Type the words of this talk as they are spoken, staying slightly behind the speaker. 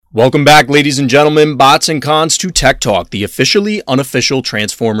Welcome back, ladies and gentlemen, bots and cons, to Tech Talk, the officially unofficial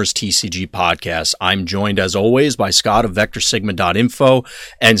Transformers TCG podcast. I'm joined, as always, by Scott of VectorSigma.info.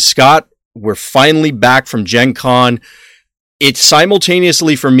 And Scott, we're finally back from Gen Con. It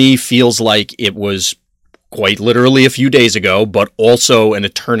simultaneously, for me, feels like it was quite literally a few days ago, but also an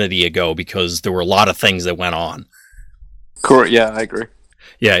eternity ago, because there were a lot of things that went on. Correct. Yeah, I agree.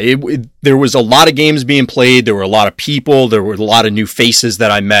 Yeah, there was a lot of games being played. There were a lot of people. There were a lot of new faces that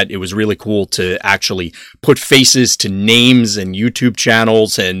I met. It was really cool to actually put faces to names and YouTube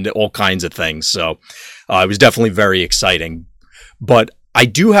channels and all kinds of things. So it was definitely very exciting. But I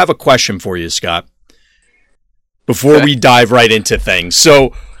do have a question for you, Scott, before we dive right into things.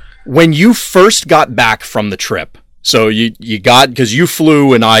 So when you first got back from the trip, so you got, because you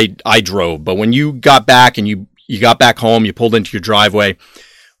flew and I drove, but when you got back and you got back home, you pulled into your driveway,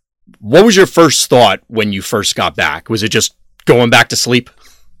 what was your first thought when you first got back? Was it just going back to sleep?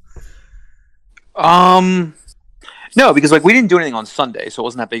 No, because we didn't do anything on Sunday, so it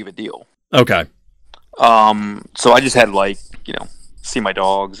wasn't that big of a deal. Okay. So I just had see my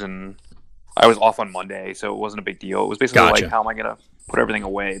dogs, and I was off on Monday, so it wasn't a big deal. It was basically how am I gonna put everything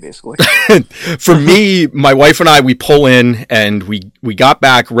away, basically. For me, my wife and I, we pull in, and we got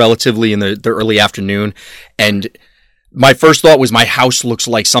back relatively in the early afternoon, and my first thought was my house looks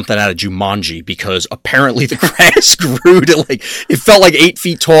like something out of Jumanji, because apparently the grass grew to it felt like 8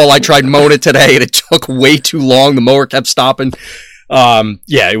 feet tall. I tried mowing it today and it took way too long. The mower kept stopping.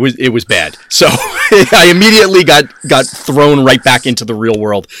 It was bad. So I immediately got thrown right back into the real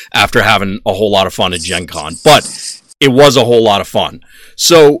world after having a whole lot of fun at Gen Con. But it was a whole lot of fun.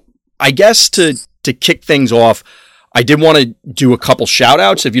 So I guess to kick things off, I did want to do a couple shout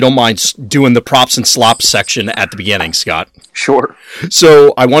outs, if you don't mind doing the props and slops section at the beginning, Scott. Sure.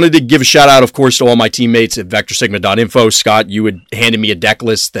 So I wanted to give a shout out, of course, to all my teammates at VectorSigma.info. Scott, you had handed me a deck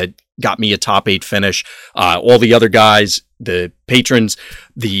list that got me a top 8 finish. All the other guys, the patrons,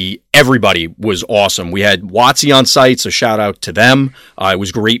 everybody was awesome. We had Watsy on site, so shout out to them. It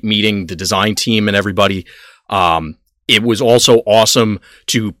was great meeting the design team and everybody. It was also awesome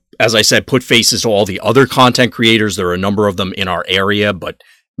to, as I said, put faces to all the other content creators. There are a number of them in our area, but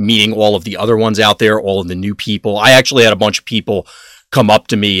meeting all of the other ones out there, all of the new people. I actually had a bunch of people come up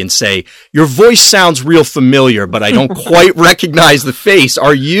to me and say, your voice sounds real familiar, but I don't quite recognize the face.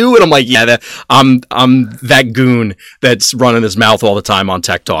 Are you? And I'm like, yeah, I'm that goon that's running his mouth all the time on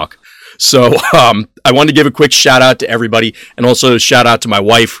Tech Talk. So I wanted to give a quick shout out to everybody, and also shout out to my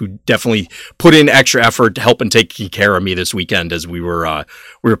wife, who definitely put in extra effort to help and taking care of me this weekend as we were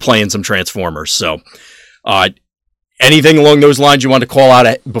playing some Transformers. So anything along those lines you want to call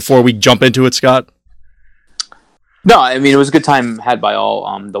out before we jump into it, Scott? No, I mean, it was a good time had by all.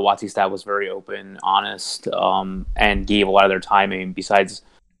 The Watsy staff was very open, honest, and gave a lot of their time. I mean, besides,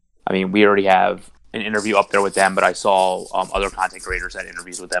 we already have an interview up there with them, but I saw other content creators had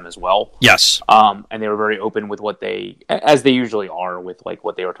interviews with them as well. Yes. And they were very open with what as they usually are, with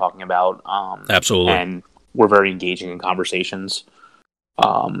what they were talking about. Absolutely. And were very engaging in conversations.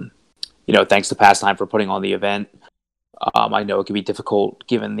 Thanks to Pastime for putting on the event. I know it can be difficult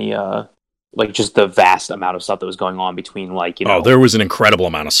given the just the vast amount of stuff that was going on between there was an incredible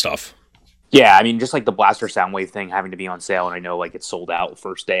amount of stuff. Yeah, just the Blaster Soundwave thing having to be on sale, and I know it sold out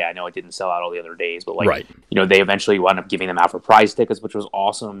first day. I know it didn't sell out all the other days, but right. They eventually wound up giving them out for prize tickets, which was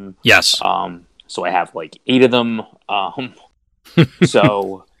awesome. Yes. So I have 8 of them.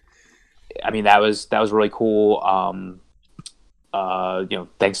 So that was really cool.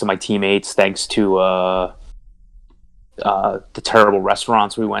 Thanks to my teammates, thanks to the terrible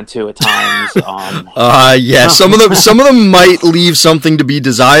restaurants we went to at times. Some of them might leave something to be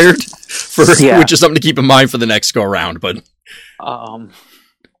desired, which is something to keep in mind for the next go around. But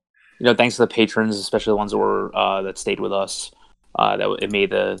thanks to the patrons, especially the ones that were that stayed with us, that it made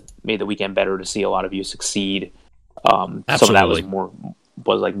the weekend better to see a lot of you succeed. Some of that was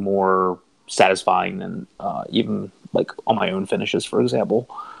more satisfying than even on my own finishes, for example.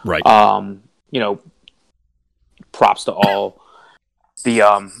 Right. Props to all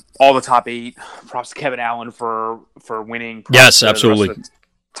the top 8. Props to Kevin Allen for winning. Props yes, absolutely.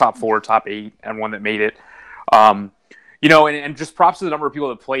 Top 4, top 8, everyone that made it. And just props to the number of people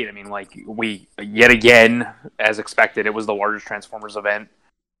that played. We yet again, as expected, it was the largest Transformers event.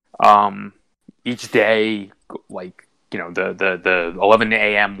 Each day, the 11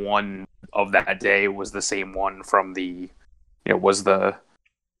 a.m. one of that day was the same one from the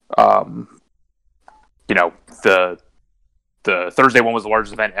the Thursday one was the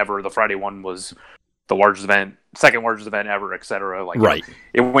largest event ever. The Friday one was the largest event, second largest event ever, etc. Right.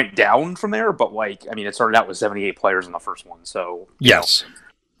 It went down from there, but it started out with 78 players in the first one. So yes,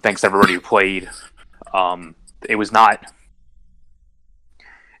 thanks to everybody who played. It was not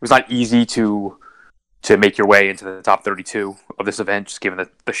easy to make your way into the top 32 of this event, just given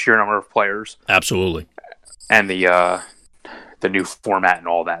the sheer number of players. Absolutely. And the new format and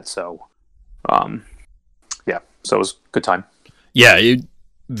all that. So, so it was a good time. Yeah,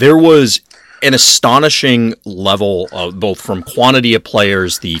 there was an astonishing level of both from quantity of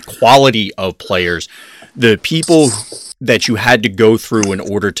players, the quality of players, the people that you had to go through in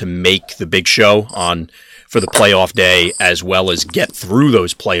order to make the big show for the playoff day, as well as get through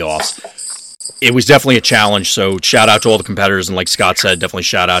those playoffs. It was definitely a challenge, so shout out to all the competitors, and like Scott said, definitely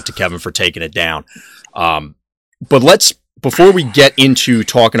shout out to Kevin for taking it down. But before we get into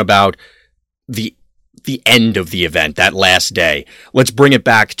talking about the end of the event, that last day, let's bring it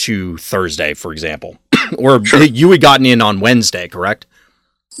back to Thursday, for example. Or sure. You had gotten in on Wednesday, correct?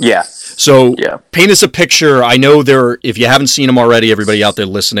 Yeah. So paint us a picture. I know if you haven't seen them already, everybody out there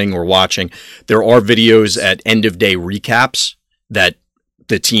listening or watching, there are videos at end of day recaps that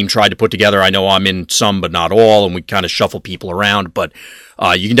the team tried to put together. I know I'm in some, but not all, and we kind of shuffle people around, but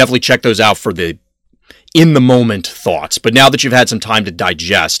you can definitely check those out for the in the moment thoughts. But now that you've had some time to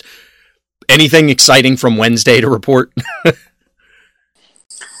digest, anything exciting from Wednesday to report?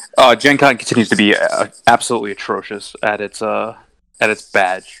 Gen Con continues to be absolutely atrocious at its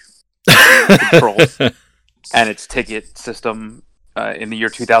badge control and its ticket system. In the year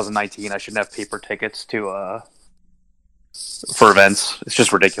 2019, I shouldn't have paper tickets for events. It's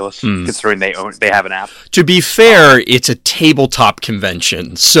just ridiculous, considering they have an app. To be fair, it's a tabletop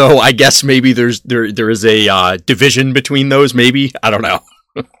convention, so I guess maybe there is a division between those. Maybe, I don't know.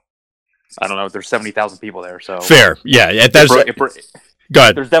 There's 70,000 people there, so fair. Yeah, go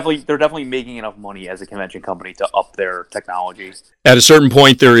ahead. They're definitely making enough money as a convention company to up their technology. At a certain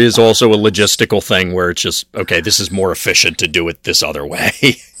point, there is also a logistical thing where it's just, okay, this is more efficient to do it this other way.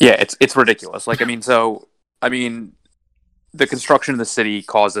 Yeah, it's ridiculous. The construction in the city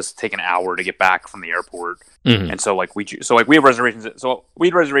caused us to take an hour to get back from the airport, and so we have reservations. So we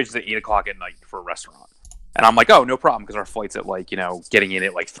had reservations at 8:00 at night for a restaurant. And I'm like, oh, no problem, because our flight's at getting in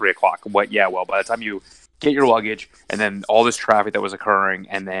at 3 o'clock. What? Yeah, well, by the time you get your luggage, and then all this traffic that was occurring,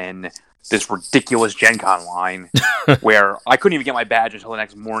 and then this ridiculous Gen Con line, where I couldn't even get my badge until the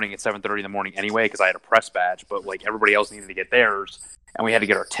next morning at 7:30 in the morning anyway, because I had a press badge, but everybody else needed to get theirs, and we had to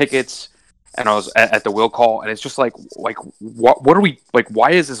get our tickets, and I was at the will call, and it's just what are we,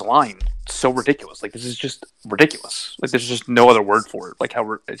 why is this line so ridiculous? This is just ridiculous. There's just no other word for it.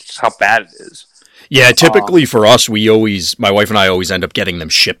 It's just how bad it is. Yeah, typically for us, my wife and I always end up getting them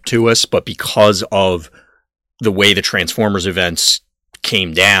shipped to us, but because of the way the Transformers events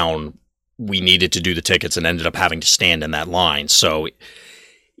came down, we needed to do the tickets and ended up having to stand in that line. So,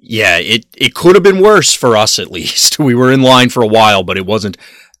 yeah, it could have been worse for us, at least. We were in line for a while, but it wasn't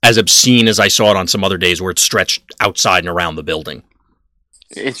as obscene as I saw it on some other days where it stretched outside and around the building.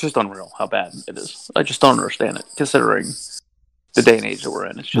 It's just unreal how bad it is. I just don't understand it, considering the day and age that we're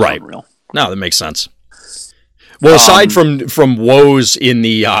in. It's just unreal. No, that makes sense. Well, aside from woes in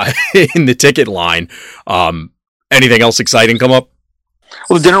the in the ticket line, anything else exciting come up?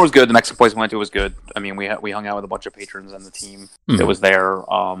 Well, the dinner was good. The Mexican place we went to was good. We hung out with a bunch of patrons and the team that was there.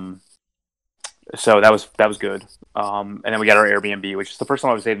 So that was good. And then we got our Airbnb, which is the first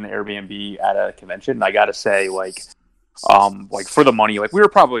time I've stayed in an Airbnb at a convention. And I got to say, for the money, we were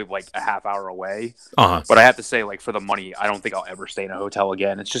probably a half hour away, but I have to say, for the money, I don't think I'll ever stay in a hotel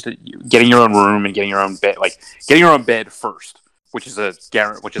again. It's just getting your own room and getting your own bed, getting your own bed first, which is a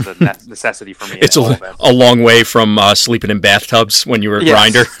necessity for me. It's a long way from sleeping in bathtubs when you were a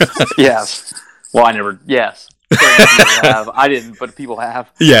grinder. Yes. Well, I never. Yes. I didn't, but people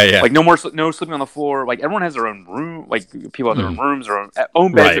have. Yeah. No sleeping on the floor. Everyone has their own room. People have their own rooms, or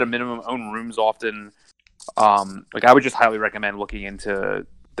own beds at a minimum, own rooms often. I would just highly recommend looking into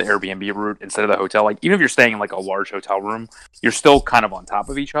the Airbnb route instead of the hotel. Even if you're staying in a large hotel room, you're still kind of on top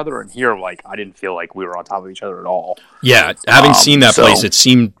of each other. And here, I didn't feel like we were on top of each other at all. Yeah, having seen that place, it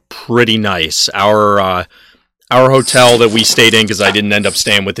seemed pretty nice. Our hotel that we stayed in, because I didn't end up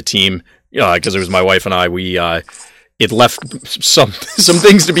staying with the team, because it was my wife and I. It left some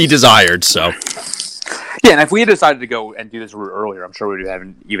things to be desired. So. Yeah, and if we had decided to go and do this route earlier, I'm sure we would have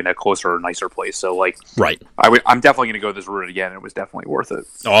even a closer, nicer place. So, right, I'm definitely going to go this route again. It was definitely worth it.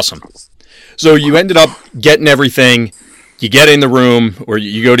 Awesome. So you ended up getting everything. You get in the room, or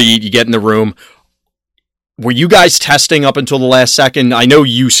you go to eat. You get in the room. Were you guys testing up until the last second? I know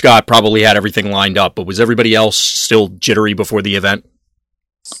you, Scott, probably had everything lined up, but was everybody else still jittery before the event?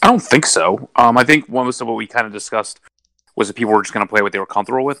 I don't think so. I think most of what we kind of discussed was that people were just going to play what they were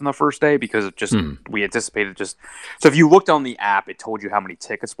comfortable with on the first day because it just we anticipated just. So if you looked on the app, it told you how many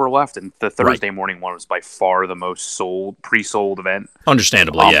tickets were left, and the Thursday morning one was by far the most pre-sold event.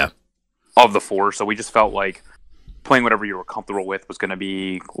 Understandably, yeah. Of the 4, so we just felt like playing whatever you were comfortable with was going to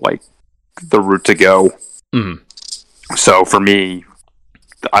be like the route to go. So for me,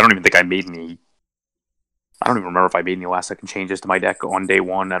 I don't even think I made any. I don't even remember if I made any last-second changes to my deck on day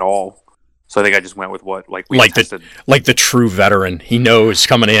 1 at all. So I think I just went with what we tested. Like the true veteran, he knows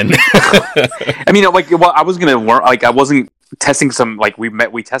coming in. I mean, I was gonna learn. Like, I wasn't testing some. Like,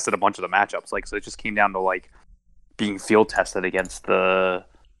 we tested a bunch of the matchups. Like, so it just came down to like being field tested against the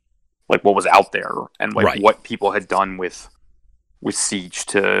what was out there and what people had done with Siege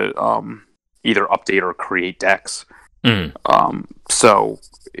to either update or create decks. So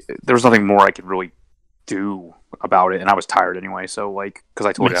there was nothing more I could really do about it, and I was tired anyway. So because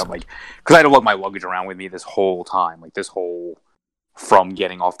I told you, because I had to lug my luggage around with me this whole time, from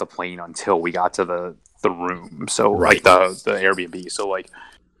getting off the plane until we got to the room. So the Airbnb. So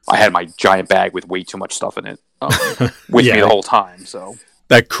I had my giant bag with way too much stuff in it with me the whole time. So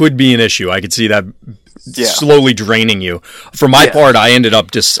that could be an issue. I could see that slowly draining you. For my part, I ended up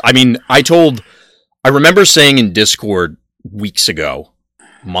I remember saying in Discord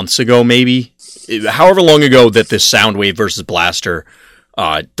months ago maybe, however long ago that this Soundwave versus Blaster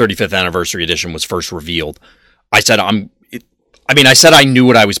 35th anniversary edition was first revealed. I said I said I knew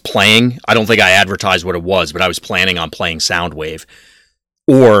what I was playing. I don't think I advertised what it was, but I was planning on playing Soundwave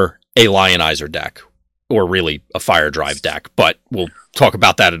or a Lionizer deck, or really a Fire Drive deck, but we'll talk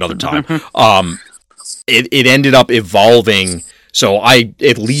about that another time. It ended up evolving. So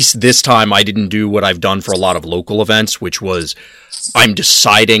at least this time, I didn't do what I've done for a lot of local events, which was I'm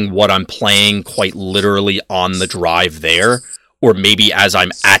deciding what I'm playing quite literally on the drive there, or maybe as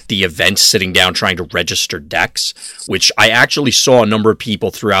I'm at the event sitting down trying to register decks, which I actually saw a number of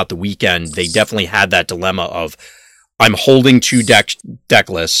people throughout the weekend. They definitely had that dilemma of I'm holding 2 deck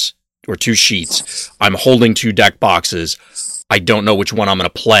lists or 2 sheets. I'm holding 2 deck boxes. I don't know which one I'm going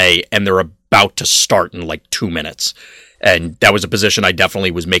to play, and they're about to start in 2 minutes. And that was a position I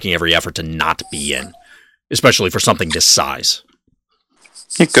definitely was making every effort to not be in, especially for something this size.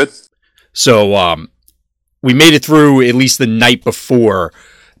 Yeah, good. So we made it through at least the night before.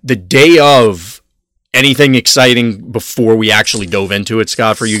 The day of, anything exciting before we actually dove into it,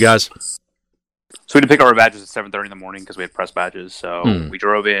 Scott, for you guys? So we had to pick up our badges at 7:30 in the morning because we had press badges. So we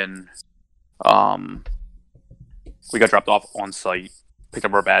drove in. We got dropped off on site, picked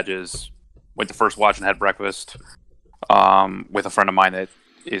up our badges, went to First Watch and had breakfast. With a friend of mine that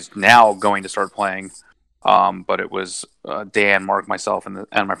is now going to start playing. But it was Dan, Mark, myself, and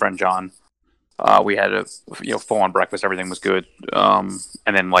my friend John. We had a full-on breakfast. Everything was good. And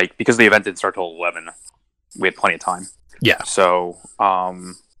then because the event didn't start till 11, we had plenty of time. Yeah. So,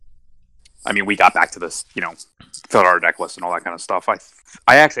 we got back to this, filled out our deck list and all that kind of stuff.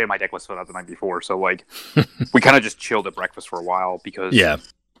 I actually had my deck list filled out the night before. So we kind of just chilled at breakfast for a while because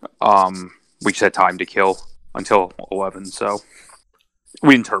we just had time to kill until 11, so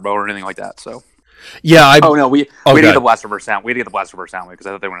we didn't turbo or anything like that. So we had to get the Blaster versus Sound. We had to get the Blaster versus Soundwave because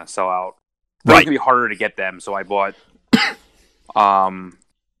I thought they were going to sell out. It was going to be harder to get them, so I bought. Dan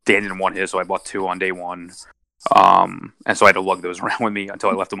didn't want his, so I bought 2 on day 1. And so I had to lug those around with me until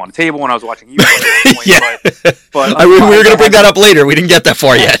I left them on the table when I was watching you. But we were going to bring that up later. We didn't get that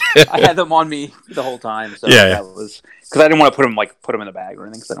far yet. I had them on me the whole time. So that was because I didn't want to put them in the bag or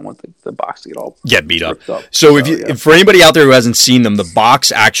anything because I didn't want the box to get beat up. So if for anybody out there who hasn't seen them, the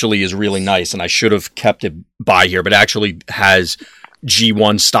box actually is really nice, and I should have kept it by here, but it actually has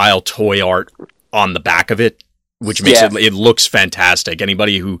G1 style toy art on the back of it, which makes it looks fantastic.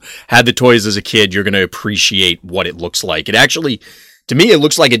 Anybody who had the toys as a kid, you're going to appreciate what it looks like. It actually, to me, it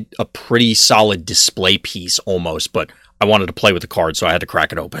looks like a pretty solid display piece almost, but I wanted to play with the card, so I had to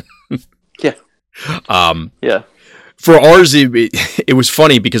crack it open. For ours, it was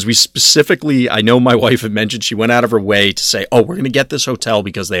funny because we specifically, I know my wife had mentioned she went out of her way to say, we're going to get this hotel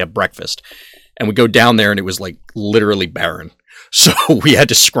because they have breakfast. And we go down there and it was literally barren. So we had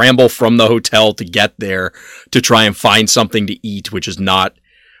to scramble from the hotel to get there to try and find something to eat, which is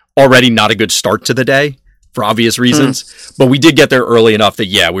already not a good start to the day for obvious reasons. But we did get there early enough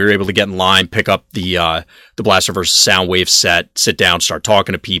that, we were able to get in line, pick up the Blaster vs. Soundwave set, sit down, start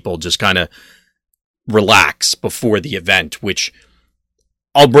talking to people, just kind of relax before the event, which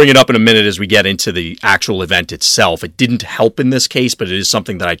I'll bring it up in a minute as we get into the actual event itself. It didn't help in this case, but it is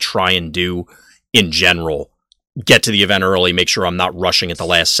something that I try and do in general. Get to the event early, make sure I'm not rushing at the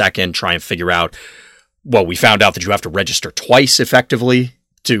last second, try and figure out, we found out that you have to register twice effectively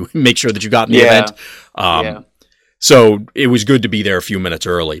to make sure that you got in the event. So it was good to be there a few minutes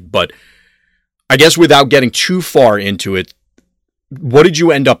early. But I guess without getting too far into it, what did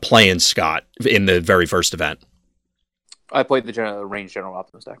you end up playing, Scott, in the very first event? I played the Range General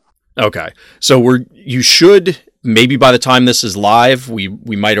Optimus deck. Okay. So you should, maybe by the time this is live, we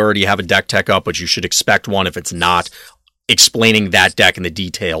might already have a deck tech up, but you should expect one if it's not, explaining that deck and the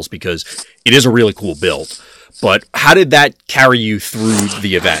details, because it is a really cool build. But how did that carry you through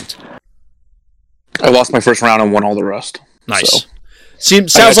the event? I lost my first round and won all the rest. Nice. So.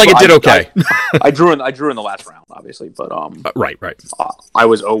 Sounds like it did okay. I drew in the last round, obviously, but right. I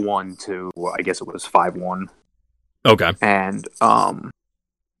was 0-1 to, I guess it was 5-1. Okay. And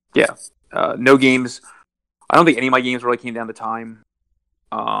no games. I don't think any of my games really came down to time.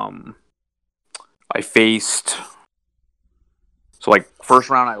 I faced, so like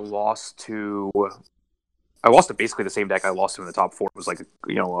first round I lost to basically the same deck I lost to in the top 4. It was like,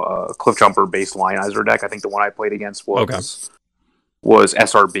 a Cliff Jumper based Lionizer deck. I think the one I played against was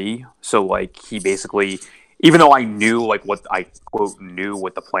SRB. So like he basically, even though I knew like what I quote knew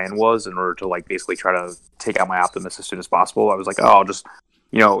what the plan was in order to like basically try to take out my Optimus as soon as possible, I was like, oh, I'll just,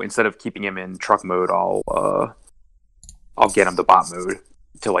 instead of keeping him in truck mode, I'll get him to bot mode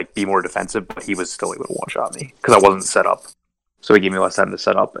to like be more defensive. But he was still able to one shot me because I wasn't set up, so he gave me less time to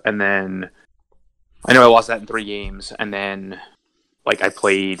set up. And then I know I lost that in 3 games, and then like I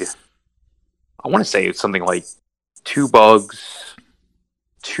played, I want to say it's something like 2 bugs,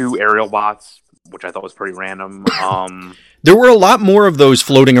 2 aerial bots, which I thought was pretty random. There were a lot more of those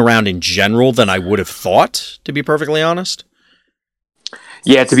floating around in general than I would have thought, to be perfectly honest.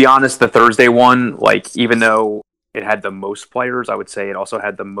 Yeah, to be honest, the Thursday one, like, even though it had the most players, I would say it also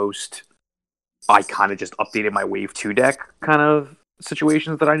had the most, I kind of just updated my Wave 2 deck kind of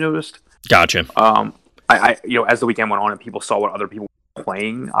situations that I noticed. Gotcha. I as the weekend went on and people saw what other people were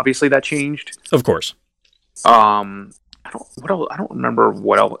playing, obviously that changed. Of course. I don't remember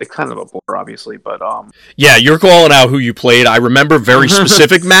what else. It's kind of a blur, obviously, but yeah, you're calling out who you played. I remember very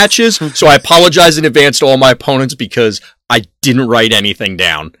specific matches, so I apologize in advance to all my opponents because I didn't write anything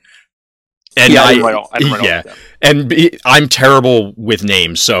down. And I didn't write all down. And I'm terrible with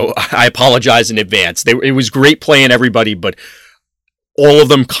names, so I apologize in advance. It was great playing everybody, but all of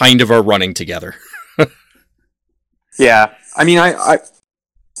them kind of are running together. Yeah, I mean, I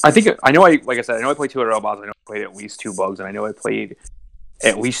think I know. Like I said, I know I played 2 robots. I know I played at least 2 bugs, and I know I played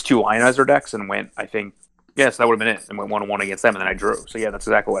at least 2 Lionizer decks, and went. I think yes, that would have been it, and went 1-1 against them, and then I drew. So yeah, that's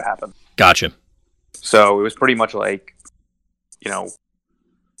exactly what happened. Gotcha. So it was pretty much like,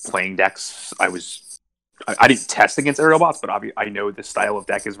 playing decks. I didn't test against aerial bots, but I know this style of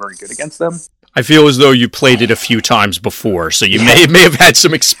deck is very good against them. I feel as though you played it a few times before, so you may have had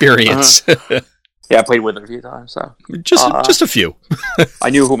some experience. Yeah, I played with it a few times. So just a few. I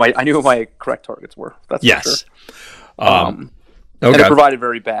knew who my correct targets were. That's for sure. Okay. And it provided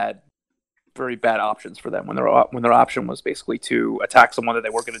very bad options for them when their option was basically to attack someone that they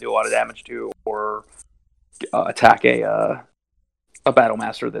weren't going to do a lot of damage to, or attack a Battle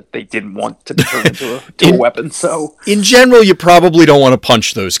Master that they didn't want to turn into a weapon. So in general, you probably don't want to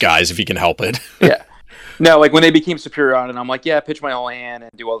punch those guys if you can help it. Yeah. No, like when they became superior on it, I'm like, yeah, pitch my whole hand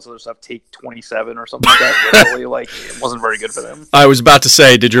and do all this other stuff, take 27 or something like that. Literally, like, it wasn't very good for them. I was about to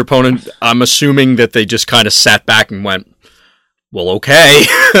say, did your opponent, I'm assuming that they just kind of sat back and went, well, okay.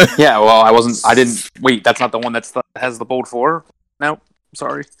 Yeah, well, wait, that's not the one that has the bold 4? No,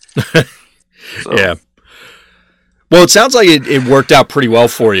 sorry. Yeah. Well, it sounds like it worked out pretty well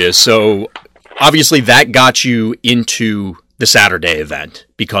for you. So obviously that got you into the Saturday event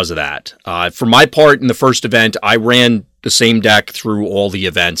because of that. For my part in the first event, I ran the same deck through all the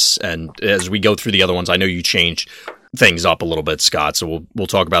events, and as we go through the other ones, I know you changed things up a little bit, Scott, so we'll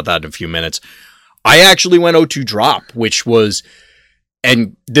talk about that in a few minutes. I actually went 0-2 drop, which was,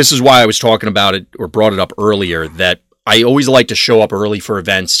 and this is why I was talking about it or brought it up earlier, that I always like to show up early for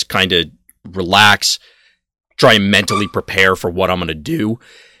events, kind of relax, try and mentally prepare for what I'm going to do,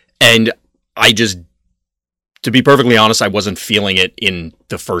 and I just, to be perfectly honest, I wasn't feeling it in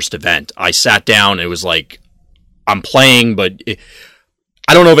the first event. I sat down, it was like, I'm playing, but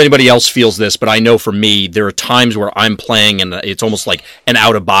I don't know if anybody else feels this, but I know for me, there are times where I'm playing and it's almost like an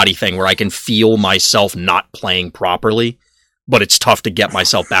out-of-body thing where I can feel myself not playing properly, but it's tough to get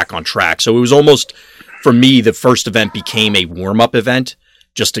myself back on track. So it was almost, for me, the first event became a warm-up event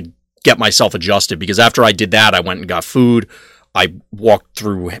just to get myself adjusted, because after I did that, I went and got food. I walked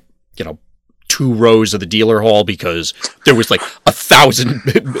through, 2 rows of the dealer hall because there was like 1,000,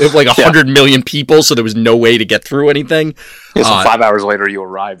 like 100 million people, so there was no way to get through anything. Yeah, so 5 hours later, you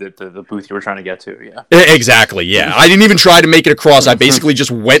arrived at the booth you were trying to get to. Yeah, exactly. Yeah, I didn't even try to make it across. I basically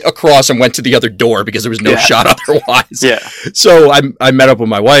just went across and went to the other door because there was no shot otherwise. Yeah. So I met up with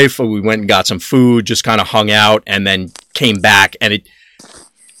my wife. We went and got some food, just kind of hung out, and then came back. And it,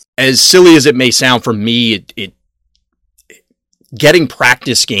 as silly as it may sound for me, it getting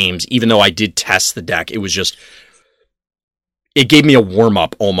practice games, even though I did test the deck, it was just, it gave me a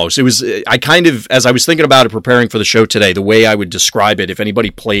warm-up almost. It was, I kind of, as I was thinking about it, preparing for the show today, the way I would describe it, if anybody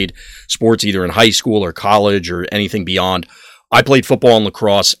played sports either in high school or college or anything beyond, I played football and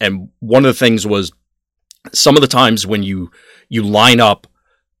lacrosse, and one of the things was some of the times when you line up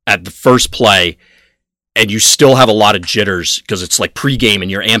at the first play and you still have a lot of jitters because it's like pregame and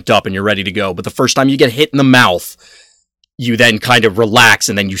you're amped up and you're ready to go, but the first time you get hit in the mouth, you then kind of relax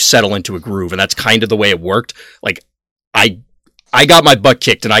and then you settle into a groove. And that's kind of the way it worked. Like I got my butt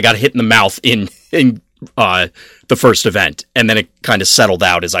kicked and I got hit in the mouth in the first event. And then it kind of settled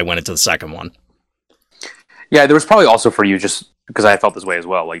out as I went into the second one. Yeah, there was probably also for you, just because I felt this way as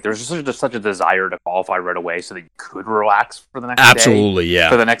well. Like there's just such a desire to qualify right away so that you could relax for the next Absolutely, day, yeah.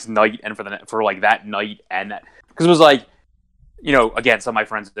 For the next night and for like that night and that, because it was like, you know, again, some of my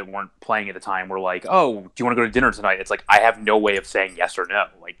friends that weren't playing at the time were like, "Oh, do you want to go to dinner tonight?" It's like I have no way of saying yes or no.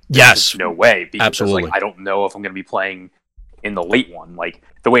 Like, yes, no way. Because absolutely. Like, I don't know if I'm going to be playing in the late one. Like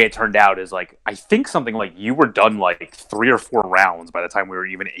the way it turned out is like I think something like you were done like 3 or 4 rounds by the time we were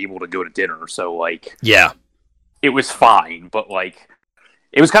even able to go to dinner. So like, yeah, it was fine, but like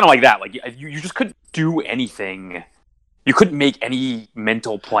it was kind of like that. Like you just couldn't do anything. You couldn't make any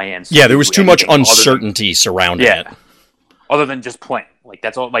mental plans. Yeah, there was too much uncertainty surrounding it. Other than just playing. Like,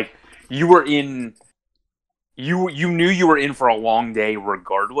 that's all. Like, you were in... You knew you were in for a long day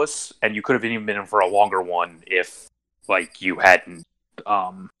regardless, and you could have even been in for a longer one if, like, you hadn't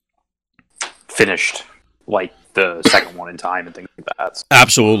finished, like, the second one in time and things like that. So.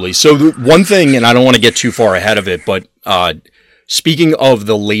 Absolutely. So, one thing, and I don't want to get too far ahead of it, but speaking of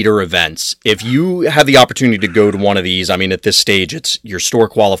the later events, if you have the opportunity to go to one of these, I mean, at this stage, it's your store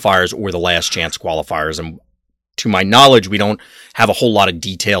qualifiers or the last chance qualifiers, and to my knowledge, we don't have a whole lot of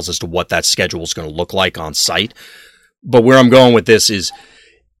details as to what that schedule is going to look like on site. But where I'm going with this is,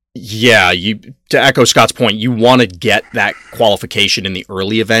 yeah, to echo Scott's point, you want to get that qualification in the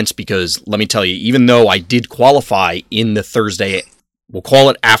early events because let me tell you, even though I did qualify in the Thursday, we'll call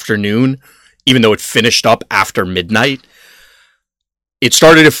it afternoon, even though it finished up after midnight, it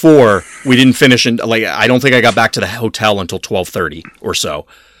started at 4. We didn't finish, I don't think I got back to the hotel until 12:30 or so.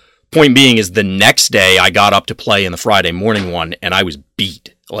 Point being is the next day I got up to play in the Friday morning one and I was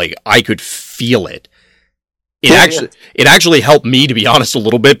beat. Like I could feel it. It actually helped me, to be honest, a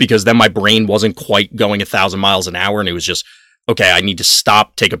little bit because then my brain wasn't quite going 1,000 miles an hour and it was just, okay, I need to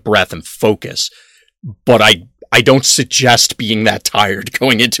stop, take a breath and focus. But I don't suggest being that tired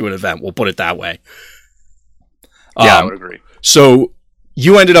going into an event. We'll put it that way. Yeah, I would agree. So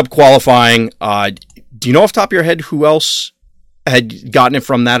you ended up qualifying. Do you know off the top of your head who else had gotten it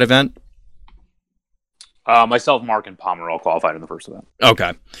from that event? Myself, Mark, and Palmer all qualified in the first event.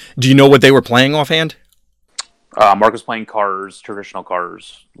 Okay. Do you know what they were playing offhand? Mark was playing cars, traditional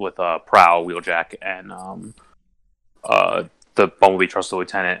cars, with Prow, Wheeljack, and the Bumblebee Trusted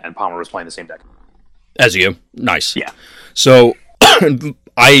Lieutenant, and Palmer was playing the same deck. As you. Nice. Yeah. So,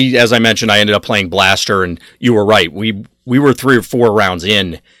 as I mentioned, I ended up playing Blaster, and you were right. We were 3 or 4 rounds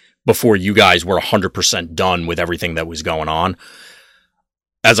in before you guys were 100% done with everything that was going on.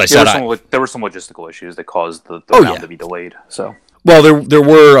 As I said, there were some logistical issues that caused the round to be delayed. So, well, there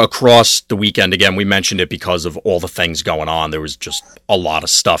were across the weekend. Again, we mentioned it because of all the things going on. There was just a lot of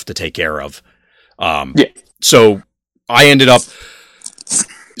stuff to take care of. So I ended up.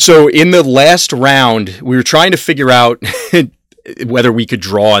 So in the last round, we were trying to figure out whether we could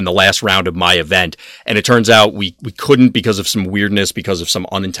draw in the last round of my event. And it turns out we couldn't because of some weirdness, because of some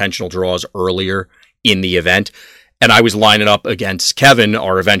unintentional draws earlier in the event. And I was lining up against Kevin,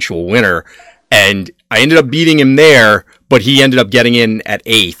 our eventual winner. And I ended up beating him there, but he ended up getting in at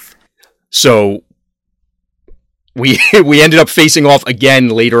 8th. So we ended up facing off again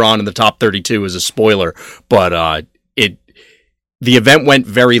later on in the top 32 as a spoiler. But the event went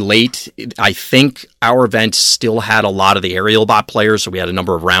very late. I think our event still had a lot of the aerial bot players, so we had a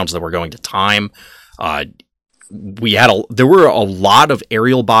number of rounds that were going to time. There were a lot of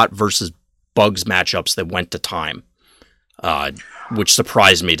aerial bot versus bugs matchups that went to time, which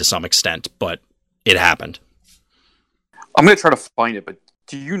surprised me to some extent, but it happened. I'm going to try to find it, but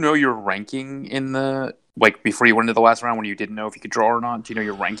do you know your ranking in the like before you went into the last round when you didn't know if you could draw or not? Do you know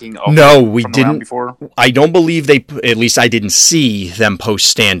your ranking? No, we didn't. Before? I don't believe they. At least I didn't see them post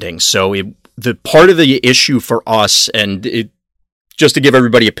standings. So the part of the issue for us, and just to give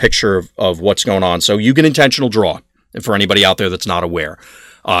everybody a picture of what's going on. So you get intentional draw. For anybody out there that's not aware,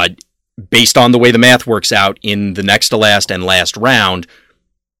 based on the way the math works out in the next to last and last round,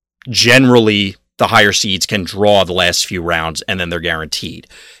 generally the higher seeds can draw the last few rounds and then they're guaranteed.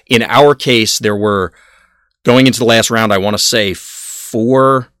 In our case, there were, going into the last round, I want to say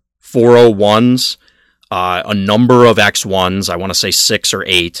 4 401s, a number of X1s, I want to say 6 or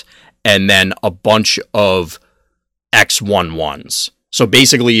 8, and then a bunch of X11s. So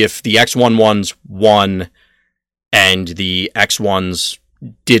basically, if the X11s won and the X1s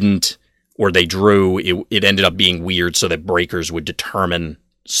didn't, or they drew, it ended up being weird so that breakers would determine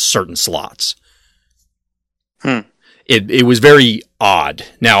certain slots. It was very odd.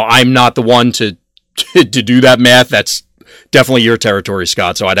 Now, I'm not the one to do that math. That's definitely your territory,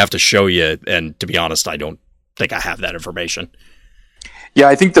 Scott, so I'd have to show you, and to be honest, I don't think I have that information. Yeah,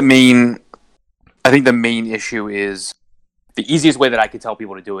 I think the main issue is, the easiest way that I could tell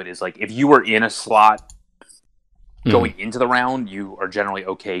people to do it is, like, if you were in a slot going into the round, you are generally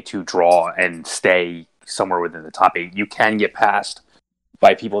okay to draw and stay somewhere within the top 8. You can get passed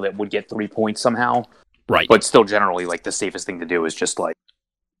by people that would get 3 points somehow. Right. But still, generally, like, the safest thing to do is just, like,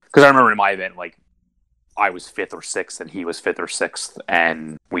 because I remember in my event, like, I was 5th or 6th and he was 5th or 6th,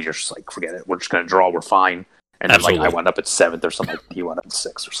 and we just, like, forget it. We're just going to draw. We're fine. And then, like, I wound up at 7th or something. Like, he wound up at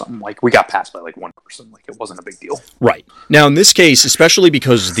 6th or something. Like, we got passed by, like, one person. Like, it wasn't a big deal. Right. Now, in this case, especially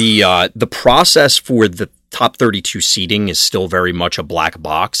because the process for the top 32 seeding is still very much a black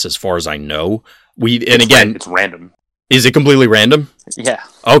box, as far as I know. It's random. Is it completely random? Yeah.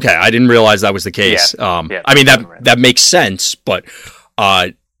 Okay, I didn't realize that was the case. Yeah, I mean, that makes sense, but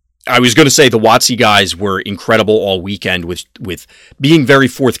I was going to say the WotC guys were incredible all weekend with being very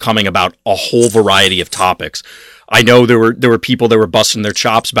forthcoming about a whole variety of topics. I know there were people that were busting their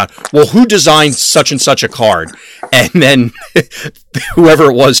chops about, well, who designed such and such a card? And then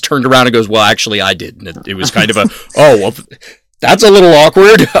whoever it was turned around and goes, well, actually, I did. And it was kind of well, that's a little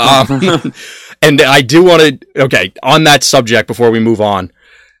awkward. And I do want to, okay, on that subject, before we move on,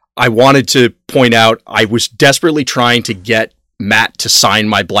 I wanted to point out I was desperately trying to get Matt to sign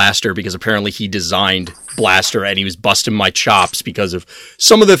my blaster because apparently he designed Blaster and he was busting my chops because of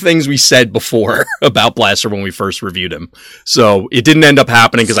some of the things we said before about Blaster when we first reviewed him. So it didn't end up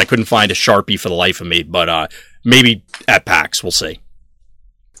happening because I couldn't find a Sharpie for the life of me, but maybe at PAX, we'll see.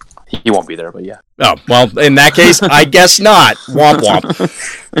 He won't be there, but yeah. Oh, well, in that case, I guess not. Womp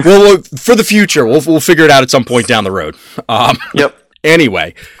womp. Well, for the future, we'll figure it out at some point down the road. Yep.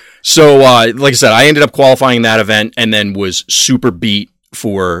 Anyway, so like I said, I ended up qualifying that event and then was super beat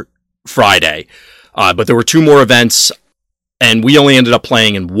for Friday. But there were 2 more events, and we only ended up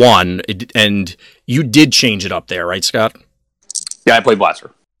playing in one. And you did change it up there, right, Scott? Yeah, I played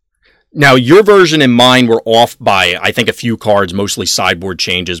Blaster. Now, your version and mine were off by, I think, a few cards, mostly sideboard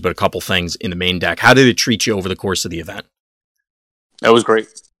changes, but a couple things in the main deck. How did it treat you over the course of the event? It was great.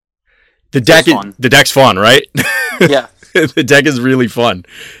 The deck's fun, right? Yeah. The deck is really fun,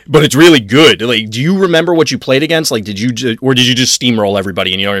 but it's really good. Like, do you remember what you played against? Like, did you just steamroll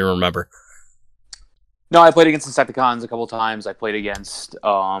everybody and you don't even remember? No, I played against Insecticons a couple times. I played against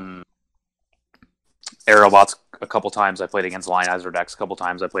Aerobots a couple times. I played against Lionizer decks a couple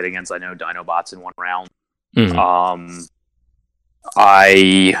times. I played against, Dinobots in one round. Mm-hmm.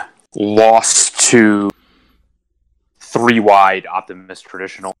 I lost to 3-wide Optimus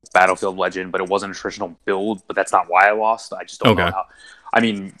Traditional Battlefield Legend, but it wasn't a traditional build, but that's not why I lost. I just don't know how. I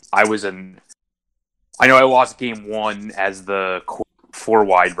mean, I lost game 1 as the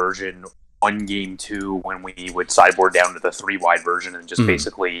 4-wide version, won game 2 when we would sideboard down to the 3-wide version, and just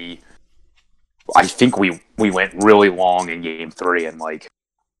basically, I think we went really long in game 3, and like,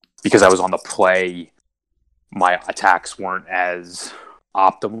 because I was on the play, my attacks weren't as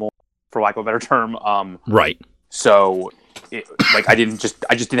optimal, for lack of a better term. Right. So, I just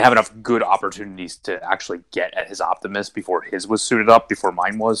didn't have enough good opportunities to actually get at his Optimus before his was suited up, before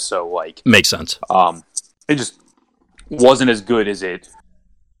mine was. So, like, makes sense. It just wasn't as good as it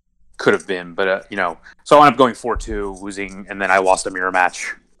could have been. But so I wound up going 4-2, losing, and then I lost a mirror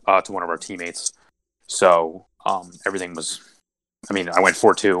match to one of our teammates. So everything was. I mean, I went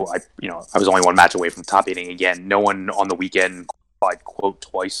 4-2. I was only one match away from top 8ing again. No one on the weekend qualified, quote,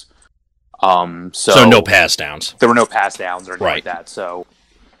 twice. So no pass downs. There were no pass downs or anything like that. So,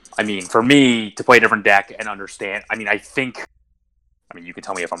 I mean, for me to play a different deck and understand, you can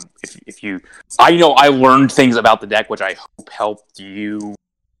tell me if you, I know I learned things about the deck, which I hope helped you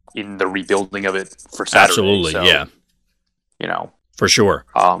in the rebuilding of it for Saturday. Absolutely, so, yeah. You know, for sure.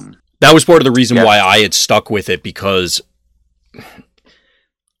 That was part of the reason why I had stuck with it, because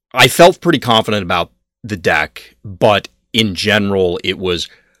I felt pretty confident about the deck, but in general, it was,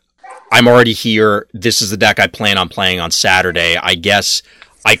 I'm already here. This is the deck I plan on playing on Saturday. I guess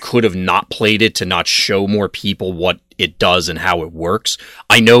I could have not played it to not show more people what it does and how it works.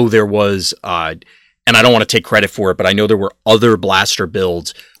 I know there was, and I don't want to take credit for it, but I know there were other blaster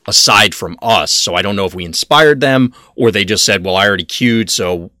builds aside from us. So I don't know if we inspired them or they just said, well, I already queued,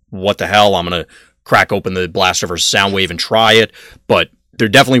 so what the hell? I'm going to crack open the Blaster vs. Soundwave and try it. But there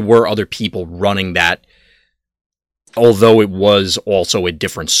definitely were other people running that, although it was also a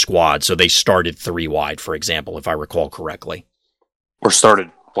different squad. So they started 3 wide, for example, if I recall correctly. Or started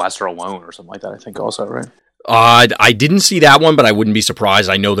Blaster alone or something like that, I think also, right? I didn't see that one, but I wouldn't be surprised.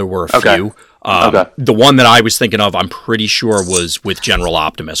 I know there were a few. The one that I was thinking of, I'm pretty sure, was with General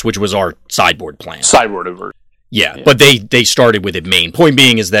Optimus, which was our sideboard plan. Sideboard over. Yeah, but they started with it main. Point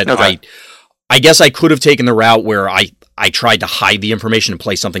being is that I guess I could have taken the route where I tried to hide the information and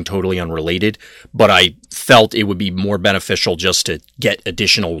play something totally unrelated, but I felt it would be more beneficial just to get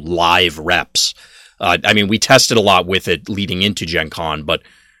additional live reps. I mean, we tested a lot with it leading into Gen Con, but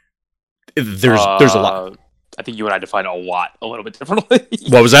there's a lot. I think you and I defined a lot a little bit differently.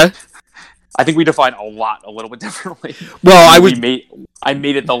 What was that? I think we defined a lot a little bit differently. Well, I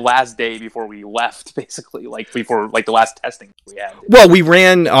made it the last day before we left, basically, before the last testing we had. Well, we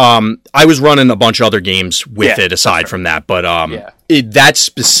ran. I was running a bunch of other games with it aside from that, but that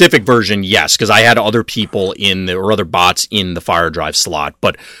specific version, yes, because I had other people or other bots in the Fire Drive slot,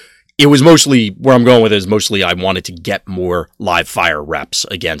 but it was mostly where I'm going with it is mostly I wanted to get more live fire reps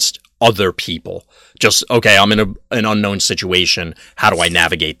against other people. Just, okay, I'm in an unknown situation. How do I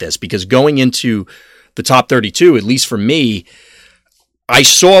navigate this? Because going into the top 32, at least for me, I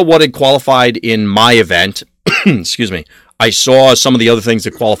saw what had qualified in my event. Excuse me. I saw some of the other things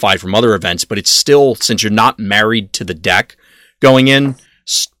that qualified from other events, but it's still, since you're not married to the deck going in,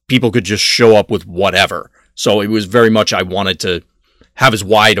 people could just show up with whatever. So it was very much I wanted to have as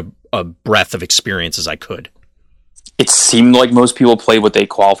wide a breadth of experience as I could. It seemed like most people played what they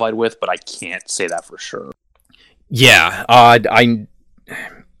qualified with, but I can't say that for sure. Yeah, I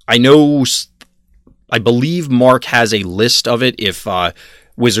know. I believe Mark has a list of it if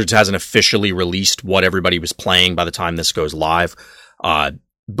Wizards hasn't officially released what everybody was playing by the time this goes live.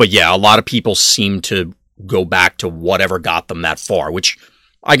 But yeah, a lot of people seem to go back to whatever got them that far, which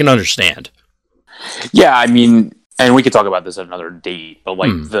I can understand. Yeah, I mean, and we could talk about this at another date, but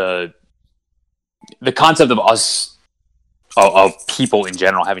the concept of us, of people in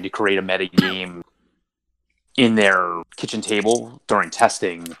general having to create a meta game in their kitchen table during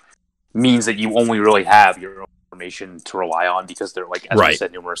testing means that you only really have your own information to rely on, because there, as I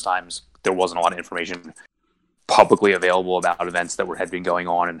said numerous times, there wasn't a lot of information publicly available about events that had been going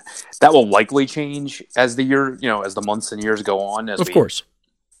on, and that will likely change as the year, as the months and years go on. As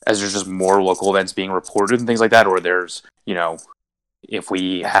there's just more local events being reported and things like that, or there's, if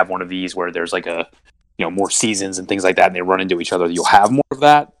we have one of these where there's more seasons and things like that, and they run into each other, you'll have more of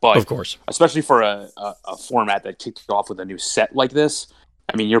that. But of course, especially for a format that kicked off with a new set like this,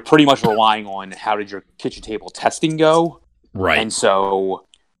 I mean, you're pretty much relying on how did your kitchen table testing go, right? And so,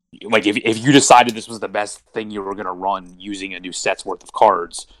 if you decided this was the best thing you were going to run using a new set's worth of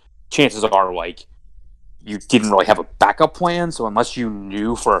cards, chances are you didn't really have a backup plan. So unless you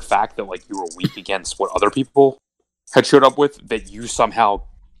knew for a fact that you were weak against what other people had showed up with, that you somehow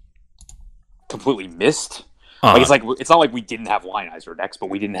completely missed. It's not like we didn't have Lionizer decks, but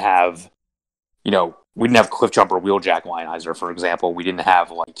we didn't have, we didn't have Cliffjumper Wheeljack Lionizer, for example. We didn't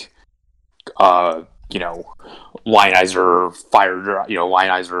have Lionizer Fire,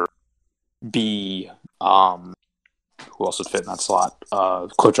 Lionizer B. Who else would fit in that slot?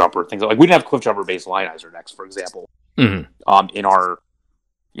 Cliffjumper, things we didn't have Cliffjumper based Lionizer decks, for example. Mm-hmm. In our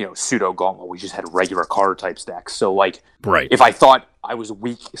pseudo gauntlet, we just had regular card types decks. So if I thought I was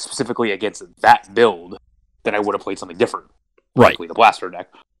weak specifically against that build, then I would have played something different, likely the Blaster deck.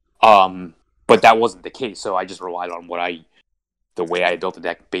 But that wasn't the case, so I just relied on the way I built the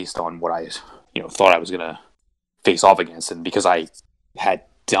deck based on what I thought I was gonna face off against, and because I had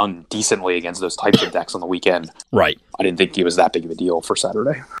done decently against those types of decks on the weekend, I didn't think it was that big of a deal for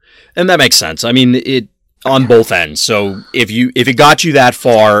Saturday. And that makes sense. I mean, it on both ends. So if it got you that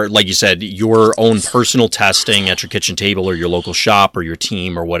far, like you said, your own personal testing at your kitchen table or your local shop or your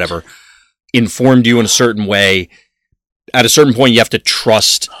team or whatever informed you in a certain way, at a certain point you have to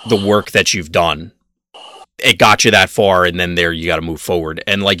trust the work that you've done. It got you that far, and then there you got to move forward.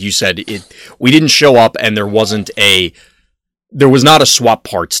 And like you said, we didn't show up and there wasn't a there was not a swap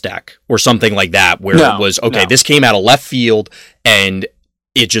parts deck or something like that where it was, okay, this came out of left field and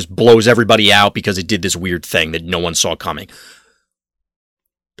it just blows everybody out because it did this weird thing that no one saw coming.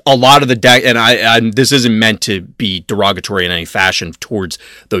 A lot of the deck, and I this isn't meant to be derogatory in any fashion towards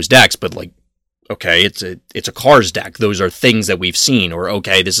those decks, but like, okay, it's a Cars deck. Those are things that we've seen. Or,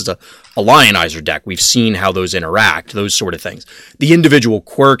 okay, this is a Lionizer deck. We've seen how those interact, those sort of things. The individual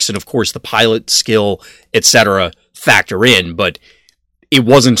quirks and, of course, the pilot skill, etc., factor in, but it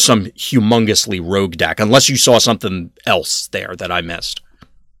wasn't some humongously rogue deck, unless you saw something else there that I missed.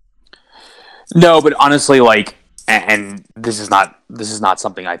 No, but honestly, like, and this is not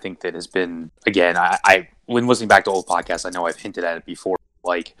something I think that has been, again, I when listening back to old podcasts, I know I've hinted at it before,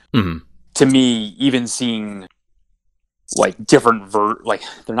 like, to me, even seeing like different like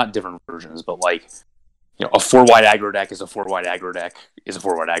they're not different versions, but like, you know, a 4-wide aggro deck is a 4-wide aggro deck is a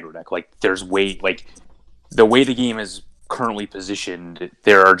 4-wide aggro deck. Like, there's like the way the game is currently positioned,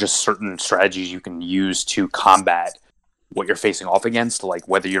 there are just certain strategies you can use to combat what you're facing off against, like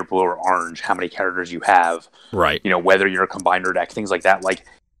whether you're blue or orange, how many characters you have, right? You know, whether you're a combiner deck, things like that. Like,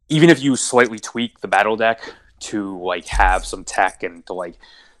 even if you slightly tweak the battle deck to like have some tech and to like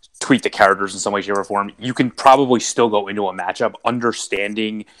tweak the characters in some way, shape, or form, you can probably still go into a matchup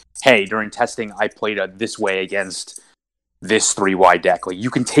understanding, hey, during testing, I played this way against this 3-wide deck. Like,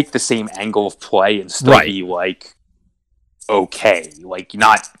 you can take the same angle of play and still be like, okay, like,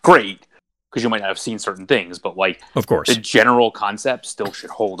 not great, because you might not have seen certain things, but like, of course, the general concept still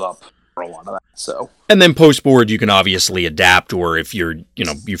should hold up for a lot of that. So, and then post board, you can obviously adapt, or if you're, you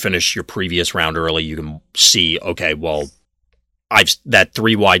know, you finish your previous round early, you can see, okay, well, that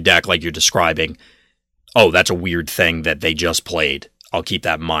 3-wide deck like you're describing, oh, that's a weird thing that they just played. I'll keep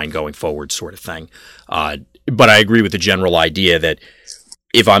that in mind going forward, sort of thing. But I agree with the general idea that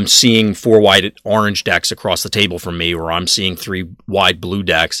if I'm seeing 4-wide orange decks across the table from me, or I'm seeing 3-wide blue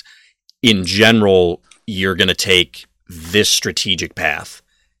decks, in general, you're going to take this strategic path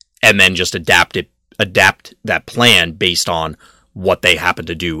and then just adapt that plan based on what they happen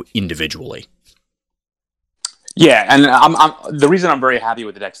to do individually. Yeah, and I'm the reason I'm very happy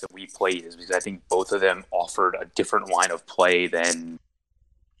with the decks that we played is because I think both of them offered a different line of play than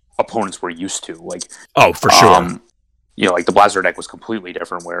opponents were used to. Like, oh, for sure. You know, like the Blaster deck was completely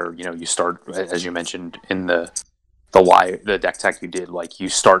different, where, you know, you start, as you mentioned in the deck tech you did, like, you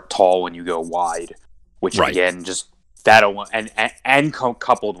start tall and you go wide, which again, just that, and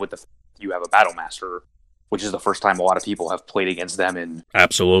coupled with the you have a Battle Master, which is the first time a lot of people have played against them again, out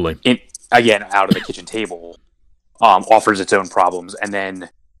of the kitchen table. Offers its own problems. And then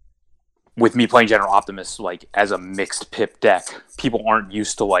with me playing General Optimus, like, as a mixed pip deck, people aren't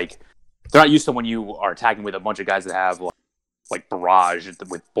used to, like, they're not used to when you are attacking with a bunch of guys that have like Barrage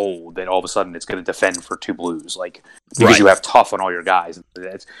with Bold, that all of a sudden it's going to defend for 2 blues, like, because you have Tough on all your guys.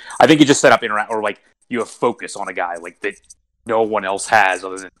 I think it just set up or like you have Focus on a guy like that no one else has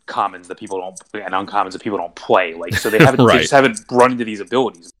other than commons that people don't, and uncommons that people don't play. Like, so they haven't they just haven't run into these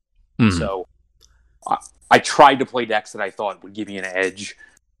abilities. Mm-hmm. So I tried to play decks that I thought would give me an edge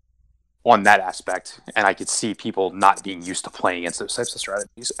on that aspect, and I could see people not being used to playing against those types of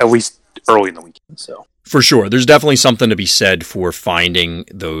strategies, at least early in the weekend. So, for sure, there's definitely something to be said for finding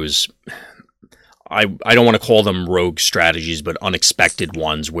those, I don't want to call them rogue strategies, but unexpected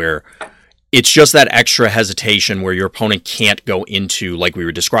ones, where it's just that extra hesitation where your opponent can't go into, like we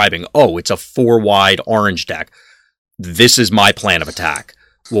were describing, oh, it's a 4-wide orange deck. This is my plan of attack.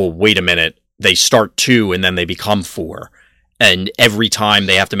 Well, wait a minute. They start 2 and then they become 4. And every time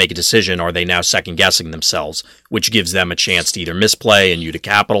they have to make a decision, are they now second-guessing themselves, which gives them a chance to either misplay and you to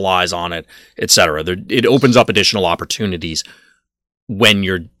capitalize on it, etc. It opens up additional opportunities when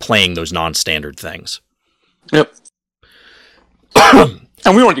you're playing those non-standard things. Yep.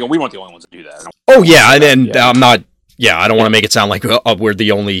 And we weren't the only ones to do that. Oh, yeah, and I'm not... Yeah, I don't want to make it sound like we're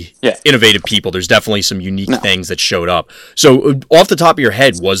the only innovative people. There's definitely some unique things that showed up. So, off the top of your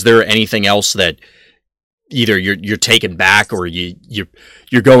head, was there anything else that either you're taking back or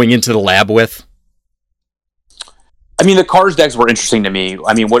you're going into the lab with? I mean, the Cars decks were interesting to me.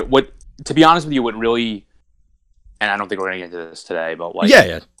 I mean, what to be honest with you, what really, and I don't think we're going to get into this today, but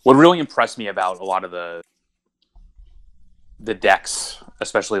like, what really impressed me about a lot of the decks,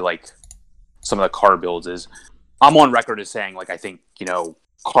 especially like some of the car builds, is I'm on record as saying, like, I think, you know,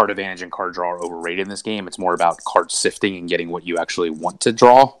 card advantage and card draw are overrated in this game. It's more about card sifting and getting what you actually want to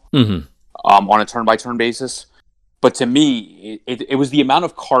draw on a turn-by-turn basis. But to me, it was the amount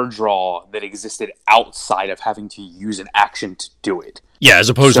of card draw that existed outside of having to use an action to do it. Yeah, as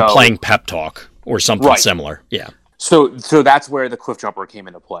opposed to playing Pep Talk or something similar. Yeah. So that's where the Cliff Jumper came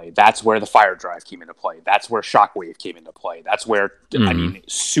into play. That's where the Fire Drive came into play. That's where Shockwave came into play. That's where,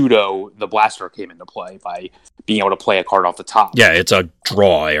 Pseudo, the Blaster, came into play by being able to play a card off the top. Yeah, it's a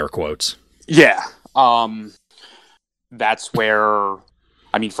draw, air quotes. Yeah. That's where,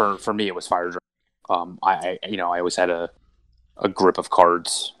 for me, it was Fire Drive. I always had a grip of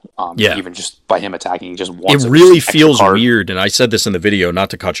cards. Even just by him attacking just once. It really feels weird, and I said this in the video, not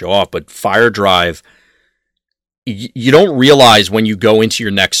to cut you off, but Fire Drive, you don't realize when you go into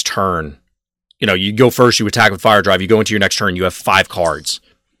your next turn, you go first, you attack with Fire Drive, you go into your next turn, you have 5 cards.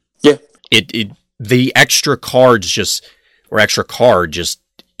 Yeah. The extra cards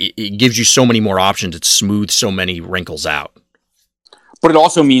it gives you so many more options. It smooths so many wrinkles out. But it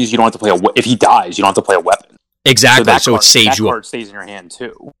also means you don't have to play if he dies, you don't have to play a weapon. Exactly. So it saves you. That card stays in your hand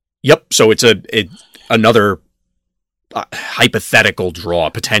too. Yep. So it's another hypothetical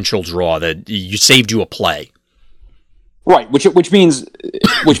draw, potential draw that you saved you a play. Right. Which means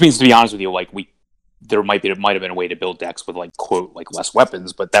to be honest with you, like there might have been a way to build decks with quote less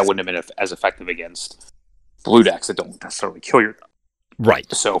weapons, but that wouldn't have been as effective against blue decks that don't necessarily kill your. Right.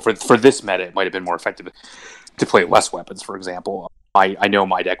 So for this meta, it might have been more effective to play less weapons. For example, I know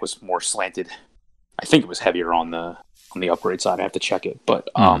my deck was more slanted. I think it was heavier on the upgrade side. I have to check it, but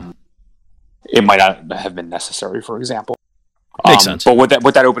it might not have been necessary. For example, makes sense. But what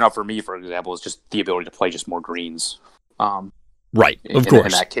that opened up for me, for example, is just the ability to play just more greens. Right. Of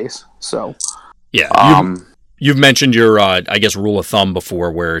course. In that case, so yeah. You've mentioned your I guess rule of thumb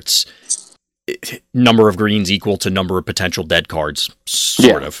before, where it's number of greens equal to number of potential dead cards,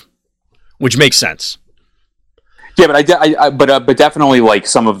 sort of, which makes sense. Yeah, but definitely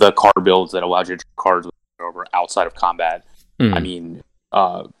some of the card builds that allowed you to draw cards over outside of combat.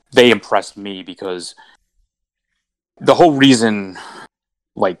 They impressed me because the whole reason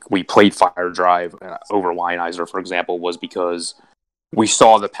we played Fire Drive over Lionizer, for example, was because we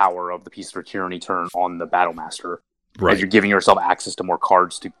saw the power of the Piece of Tyranny turn on the Battlemaster. Right, you're giving yourself access to more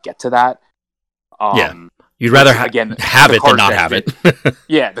cards to get to that. You'd rather have it than not have it.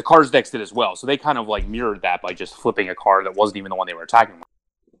 Yeah, the cards decks did as well. So they kind of mirrored that by just flipping a card that wasn't even the one they were attacking with,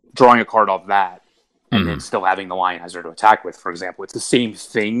 drawing a card off that, and then still having the Lionizer to attack with, for example. It's the same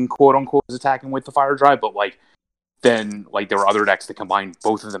thing, quote unquote, as attacking with the Fire Drive, but then there were other decks that combined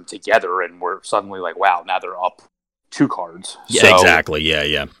both of them together, and were suddenly wow, now they're up 2 cards. Yeah, so, exactly.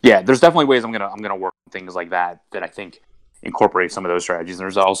 Yeah. Yeah, there's definitely ways I'm gonna work on things like that I think incorporate some of those strategies. And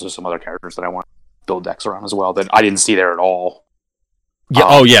there's also some other characters that I want to build decks around as well that I didn't see there at all.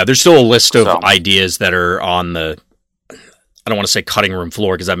 Yeah. There's still a list of ideas that are on the, I don't want to say cutting room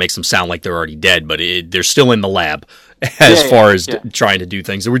floor because that makes them sound like they're already dead, but they're still in the lab as far as trying to do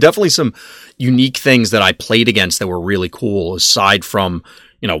things. There were definitely some unique things that I played against that were really cool, aside from,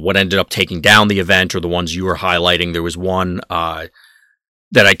 what ended up taking down the event or the ones you were highlighting. There was one that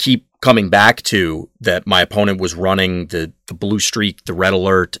I keep coming back to that my opponent was running the blue streak, the red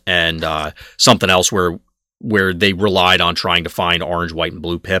alert, and something else where they relied on trying to find orange, white, and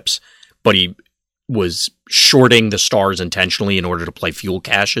blue pips, but he was shorting the stars intentionally in order to play fuel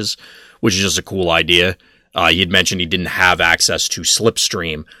caches, which is just a cool idea. He had mentioned he didn't have access to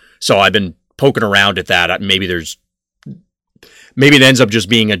Slipstream, so I've been poking around at that. Maybe it ends up just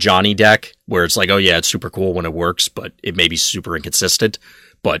being a Johnny deck where it's it's super cool when it works, but it may be super inconsistent.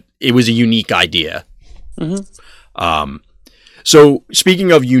 But it was a unique idea. So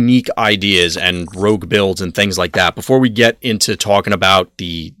speaking of unique ideas and rogue builds and things like that, before we get into talking about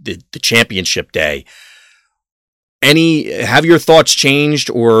the championship day, have your thoughts changed,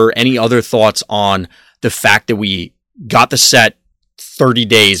 or any other thoughts on the fact that we got the set 30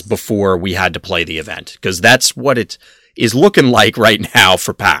 days before we had to play the event? Because that's what it is looking like right now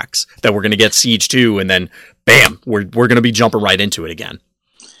for PAX, that we're going to get Siege 2 and then bam, we're going to be jumping right into it again.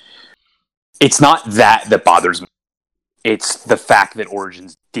 It's not that bothers me. It's the fact that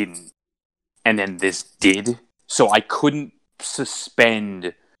Origins didn't, and then this did. So I couldn't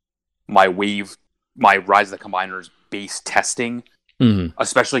suspend my Rise of the Combiners base testing,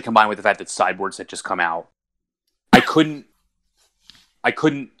 especially combined with the fact that sideboards had just come out. I couldn't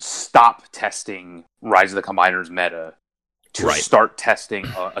stop testing Rise of the Combiners meta to start testing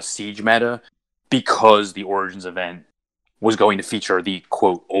a Siege meta, because the Origins event was going to feature the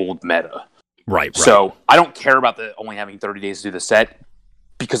quote old meta. Right. So I don't care about the only having 30 days to do the set,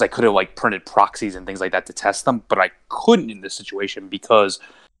 because I could have printed proxies and things like that to test them, but I couldn't in this situation because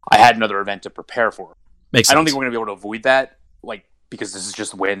I had another event to prepare for. Makes sense. I don't think we're going to be able to avoid that, because this is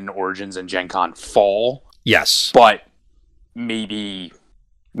just when Origins and Gen Con fall. Yes. But maybe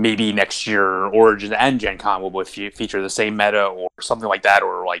next year Origins and Gen Con will both feature the same meta or something like that,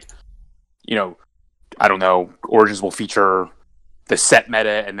 or I don't know, Origins will feature the set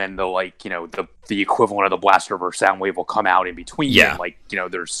meta, and then the equivalent of the Blaster versus Soundwave will come out in between. Yeah.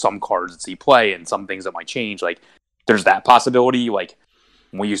 And, there's some cards that see play and some things that might change. Like, there's that possibility. Like,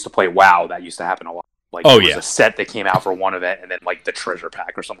 when we used to play WoW, that used to happen a lot. Like, there was a set that came out for one event, and then, like, the treasure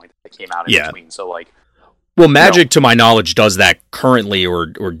pack or something like that came out in between. So, like... Well, Magic, to my knowledge, does that currently or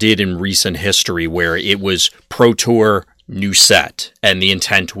did in recent history, where it was Pro Tour, new set, and the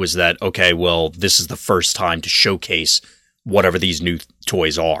intent was that, okay, well, this is the first time to showcase whatever these new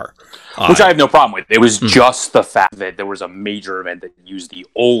toys are. Which I have no problem with. It was just the fact that there was a major event that used the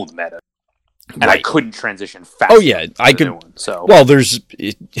old meta, and I couldn't transition fast. Oh yeah, I could. One, so well, there's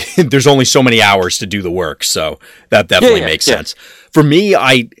only so many hours to do the work, so that definitely makes sense. For me,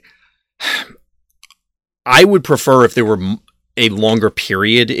 I would prefer if there were a longer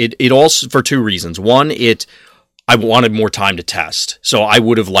period. It also, for two reasons. One, I wanted more time to test, so I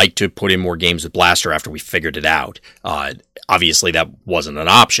would have liked to put in more games with Blaster after we figured it out. Obviously, that wasn't an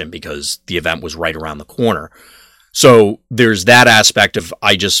option because the event was right around the corner. So there's that aspect of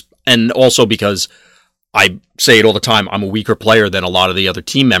and also because I say it all the time, I'm a weaker player than a lot of the other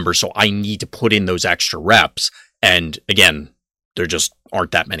team members, so I need to put in those extra reps. And again, there just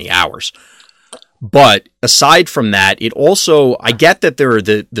aren't that many hours. But aside from that, it also, I get that there are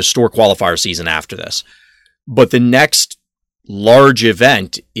the store qualifier season after this, but the next large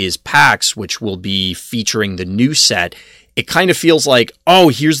event is PAX, which will be featuring the new set. It kind of feels like, oh,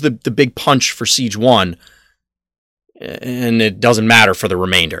 here's the big punch for Siege 1, and it doesn't matter for the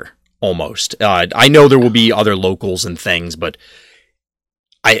remainder, almost. I know there will be other locals and things, but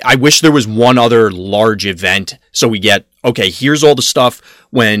I wish there was one other large event so we get, okay, here's all the stuff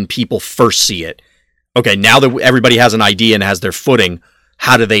when people first see it. Okay, now that everybody has an idea and has their footing,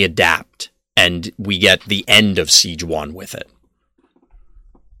 how do they adapt? And we get the end of Siege 1 with it.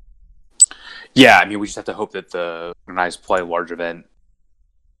 Yeah, I mean, we just have to hope that the organized play large event.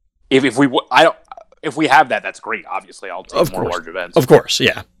 If we have that, that's great. Obviously, I'll take more large events. Of course,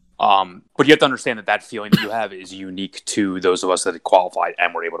 yeah. But you have to understand that feeling that you have is unique to those of us that qualified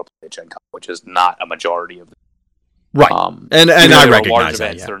and were able to play at Gen Con, which is not a majority of them. Right. And I recognize large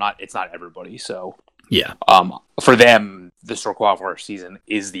that. Events, Yeah. It's not everybody. So yeah. For them, the store qualifier season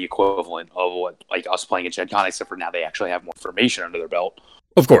is the equivalent of what like us playing at Gen Con, except for now they actually have more information under their belt.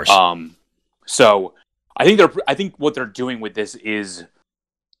 Of course. So I think what they're doing with this is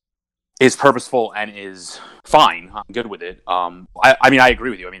purposeful and is fine. I'm good with it. I mean, I agree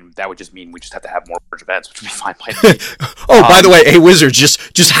with you. I mean, that would just mean we just have to have more large events, which would be fine by me. By the way, hey, Wizards,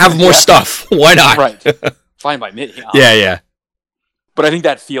 just have more stuff. Why not? Right. Fine by me. Yeah. But I think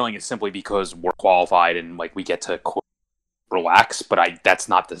that feeling is simply because we're qualified and like we get to relax. But that's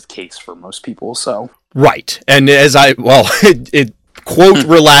not the case for most people. So right. And it quote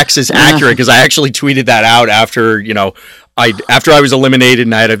relax is accurate because I actually tweeted that out after I was eliminated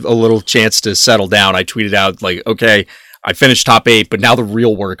and I had a little chance to settle down. I tweeted out like, okay, I finished top 8, but now the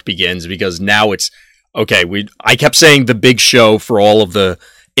real work begins because now it's okay. I kept saying the big show for all of the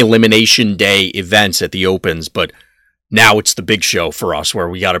elimination day events at the Opens, but now it's the big show for us where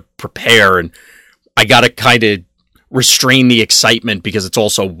we got to prepare, and I got to kind of restrain the excitement because it's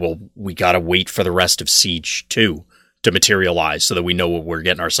also, we got to wait for the rest of Siege 2 to materialize so that we know what we're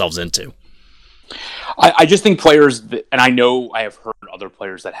getting ourselves into. I just think players, and I know I have heard other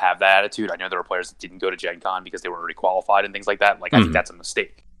players that have that attitude. I know there are players that didn't go to Gen Con because they were already qualified and things like that. Like, I think that's a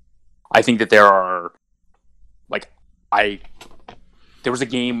mistake. I think that there are, there was a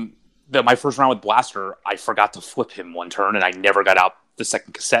game that my first round with Blaster, I forgot to flip him one turn and I never got out the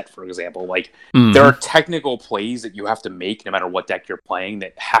second cassette, for example. Like, there are technical plays that you have to make no matter what deck you're playing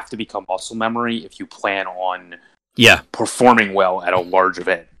that have to become muscle memory if you plan on performing well at a large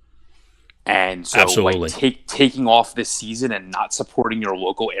event. And so taking off this season and not supporting your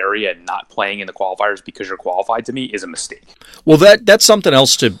local area and not playing in the qualifiers because you're qualified, to me, is a mistake. Well, that's something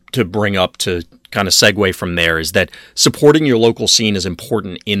else to bring up to kind of segue from there, is that supporting your local scene is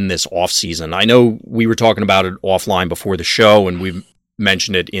important in this off season. I know we were talking about it offline before the show, and we've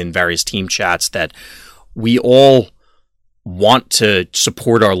mentioned it in various team chats that we all want to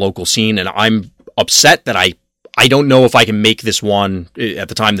support our local scene, and I'm upset that I don't know if I can make this one. At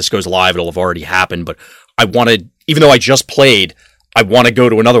the time this goes live, it'll have already happened, but I want to, even though I just played, I want to go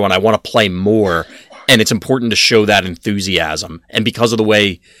to another one. I want to play more, and it's important to show that enthusiasm. And because of the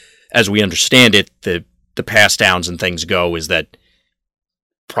way, as we understand it, the pass downs and things go, is that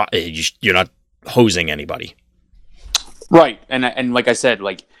you're not hosing anybody. Right. And like I said,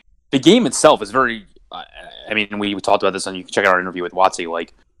 like, the game itself is very, I mean, we talked about this, and you can check out our interview with Watsy.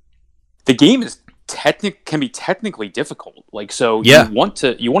 Like, the game is can be technically difficult. Like, so you want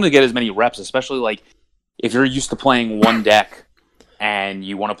to get as many reps, especially like if you're used to playing one deck and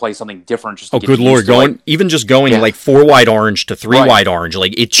you want to play something different, just to get good lord, going like, even just going like 4 white orange to 3 white orange,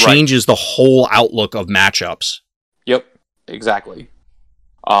 like it changes the whole outlook of matchups. Yep, exactly.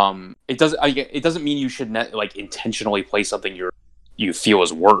 It doesn't mean you should like intentionally play something you feel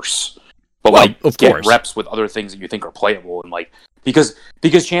is worse, but of get course. Reps with other things that you think are playable, and like because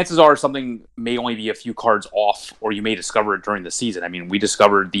chances are something may only be a few cards off, or you may discover it during the season. I mean, we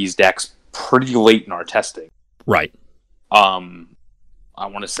discovered these decks pretty late in our testing. Right. I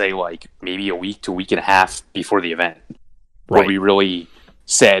want to say like maybe a week to a week and a half before the event, where we really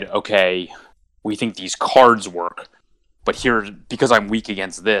said, okay, we think these cards work, but because I'm weak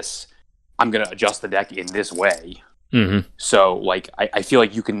against this, I'm going to adjust the deck in this way. Mm-hmm. So like, I feel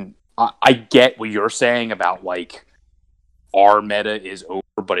like you can, I get what you're saying about like our meta is over,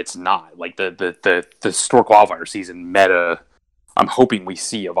 but it's not. Like the Store Qualifier season meta, I'm hoping we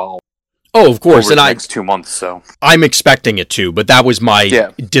see evolve. Oh, of course, over the next 2 months. So I'm expecting it to, but that was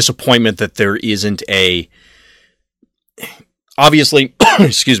my disappointment that there isn't a. Obviously,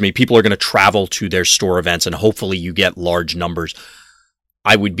 excuse me, people are going to travel to their store events, and hopefully you get large numbers.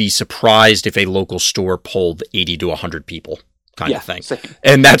 I would be surprised if a local store pulled 80 to 100 people, kind of thing, same.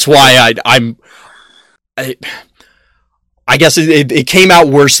 And that's why I guess it came out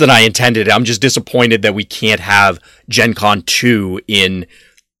worse than I intended. I'm just disappointed that we can't have Gen Con 2 in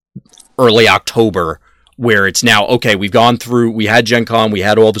early October, where it's now, okay, we had Gen Con, we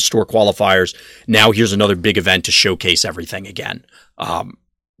had all the store qualifiers, now here's another big event to showcase everything again.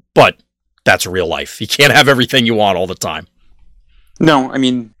 But that's real life. You can't have everything you want all the time. No, I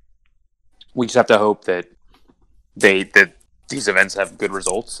mean, we just have to hope that these events have good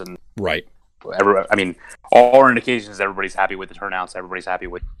results. And right. I mean, all our indications, everybody's happy with the turnouts, everybody's happy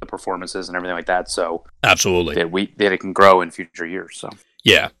with the performances and everything like that. So absolutely, that it can grow in future years. So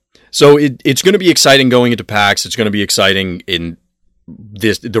yeah. So it's going to be exciting going into PAX. It's going to be exciting in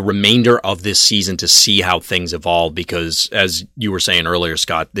the remainder of this season to see how things evolve, because as you were saying earlier,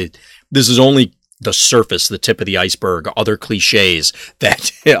 Scott, this is only the surface, the tip of the iceberg, other cliches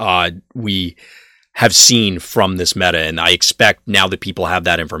that we have seen from this meta. And I expect now that people have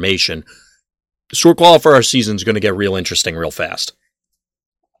that information, the Store Qualifier season is going to get real interesting real fast.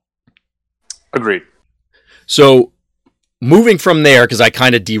 Agreed. So moving from there, because I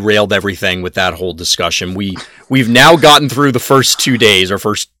kind of derailed everything with that whole discussion, we've now gotten through the first 2 days, or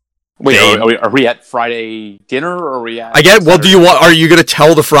first. Wait, are we at Friday dinner, or are we at? Are you going to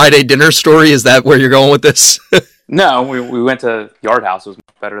tell the Friday dinner story? Is that where you're going with this? No, we went to Yard House. It was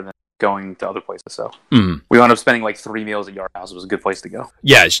much better than going to other places. So we wound up spending like 3 meals at Yard House. It was a good place to go.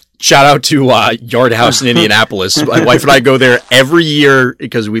 Yeah, shout out to Yard House in Indianapolis. My wife and I go there every year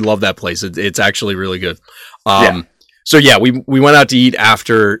because we love that place. It's actually really good. So yeah, we went out to eat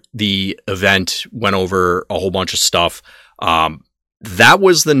after the event, went over a whole bunch of stuff. That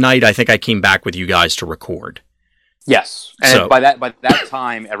was the night I think I came back with you guys to record. Yes. And by that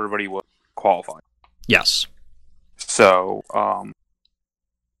time, everybody was qualified. Yes. So,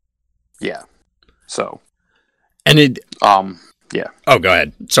 yeah. So. And it... yeah. Oh, go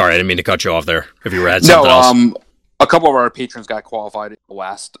ahead. Sorry, I didn't mean to cut you off there. If you were at something else. A couple of our patrons got qualified at the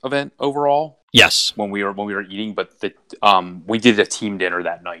last event overall. Yes. When we were eating, but we did a team dinner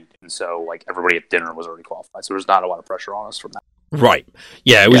that night, and so like everybody at dinner was already qualified, so there was not a lot of pressure on us from that. Right.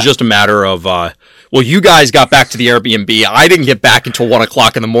 Yeah, it was just a matter of you guys got back to the Airbnb. I didn't get back until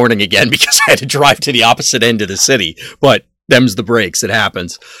 1:00 in the morning again because I had to drive to the opposite end of the city. But them's the breaks. It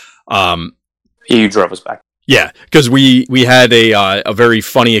happens. You drove us back. Yeah, because we had a very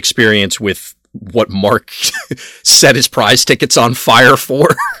funny experience with what Mark set his prize tickets on fire for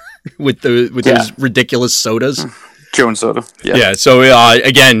with those ridiculous sodas. Jones soda. Yeah. So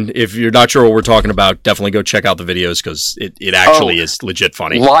again, if you're not sure what we're talking about, definitely go check out the videos because it actually is legit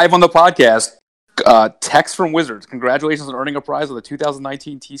funny. Live on the podcast, text from Wizards. Congratulations on earning a prize with the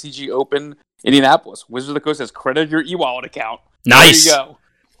 2019 TCG Open Indianapolis. Wizards of the Coast has credited your e-wallet account. Nice. There you go.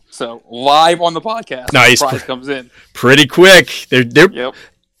 So live on the podcast, nice. The prize comes in pretty quick. They're Yep.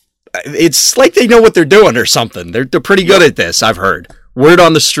 It's like they know what they're doing or something. They're pretty good at this. I've heard word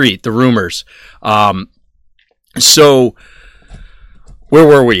on the street, the rumors. So where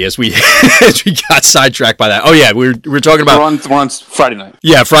were we as we got sidetracked by that? Oh yeah, we're talking about we're on Friday night.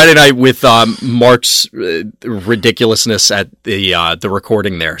 Yeah, Friday night with Mark's ridiculousness at the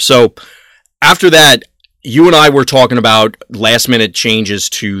recording there. So after that, you and I were talking about last minute changes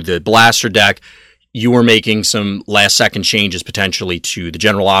to the blaster deck. You were making some last second changes potentially to the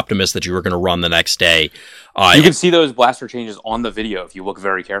General Optimist that you were going to run the next day. You can see those blaster changes on the video if you look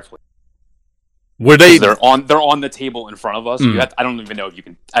very carefully. Were they? They're on the table in front of us. I don't even know if you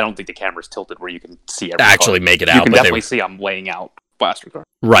can. I don't think the camera's tilted where you can see every actually card. Make it out. You can definitely see I'm laying out blaster cards.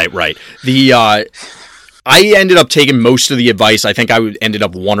 Right. I ended up taking most of the advice. I think I ended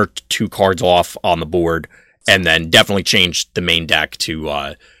up 1 or 2 cards off on the board, and then definitely changed the main deck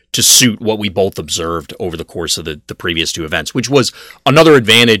to suit what we both observed over the course of the previous 2 events, which was another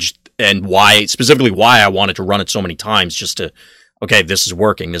advantage and specifically why I wanted to run it so many times, just to, okay, this is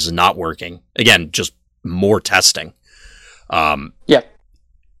working, this is not working. Again, just more testing. Yeah.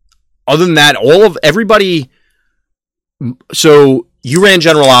 Other than that, everybody. So you ran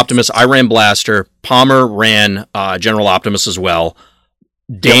General Optimus, I ran Blaster, Palmer ran General Optimus as well.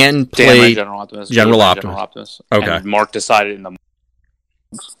 Dan played General Optimus. General Optimus. Okay. And Mark decided in the.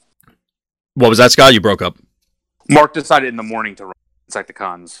 What was that, Scott? You broke up. Mark decided in the morning to run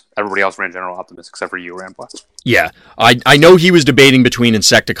Insecticons. Everybody else ran General Optimus except for you, ran Blaster. Yeah, I know he was debating between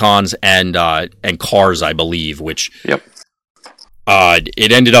Insecticons and Cars, I believe. Which. Yep.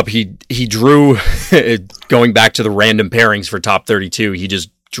 It ended up he drew going back to the random pairings for top 32. He just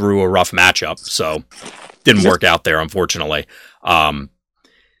drew a rough matchup, so didn't work out there, unfortunately.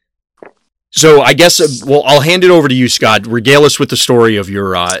 So I guess I'll hand it over to you, Scott. Regale us with the story of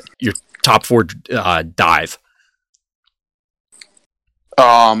your top 4 dive.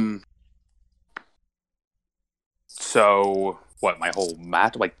 So what? My whole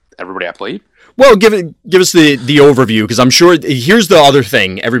match, like everybody I played. Well, give us the overview, because I'm sure here's the other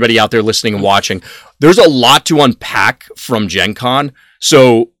thing, everybody out there listening and watching. There's a lot to unpack from Gen Con.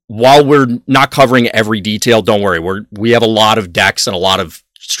 So while we're not covering every detail, don't worry. We have a lot of decks and a lot of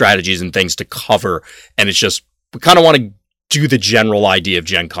strategies and things to cover. And it's just, we kind of want to do the general idea of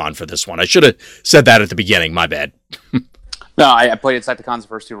Gen Con for this one. I should have said that at the beginning. My bad. No, I played Insecticons the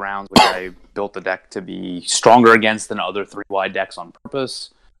first 2 rounds, which I built the deck to be stronger against than other 3-wide decks on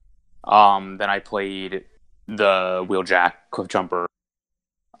purpose. Then I played the Wheeljack, Cliffjumper,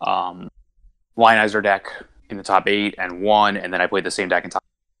 Lionizer deck in the top 8 and won, and then I played the same deck in top 8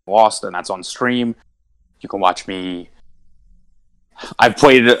 and lost, and that's on stream. You can watch me. I've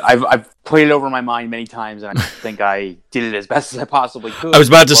played it over my mind many times, and I think I did it as best as I possibly could. I was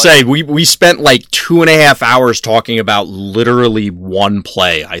about to say, we spent like 2.5 hours talking about literally one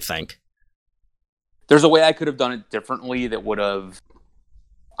play, I think. There's a way I could have done it differently that would have...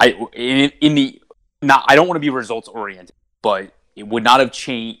 I don't want to be results oriented, but it would not have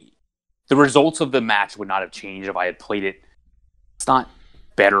changed. The results of the match would not have changed if I had played it. It's not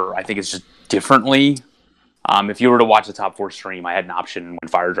better. I think it's just differently. If you were to watch the top 4 stream, I had an option when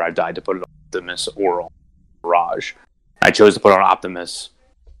Fire Drive died to put it on Optimus or on Barrage. I chose to put it on Optimus.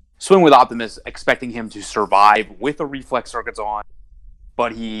 Swing with Optimus, expecting him to survive with the reflex circuits on,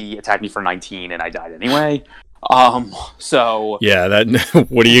 but he attacked me for 19 and I died anyway. So yeah, that.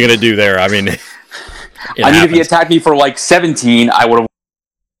 What are you gonna do there? I mean, if he attacked me for like 17, I would have.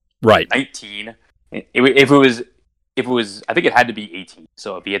 Right. 19. If it was, I think it had to be 18.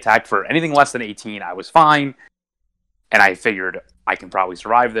 So if he attacked for anything less than 18, I was fine. And I figured I can probably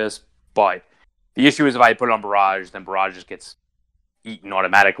survive this. But the issue is if I put it on Barrage, then Barrage just gets eaten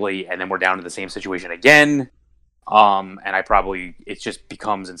automatically. And then we're down to the same situation again. And it just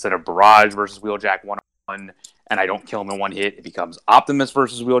becomes, instead of Barrage versus Wheeljack 1-on-1, and I don't kill him in one hit, it becomes Optimus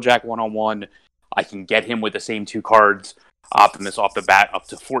versus Wheeljack 1-on-1. I can get him with the same 2 cards. Optimus off the bat up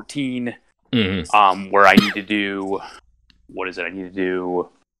to 14. Mm-hmm. Where I need to do, what is it?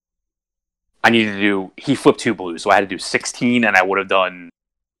 He flipped 2 blues, so I had to do 16, and I would have done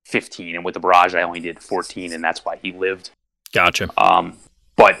 15. And with the Barrage, I only did 14, and that's why he lived. Gotcha.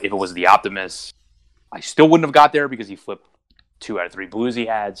 But if it was the Optimus, I still wouldn't have got there because he flipped 2 out of 3 blues he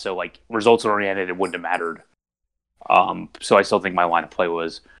had. So, like, results oriented, it wouldn't have mattered. So I still think my line of play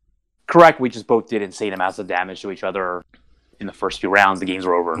was correct. We just both did insane amounts of damage to each other in the first few rounds. The games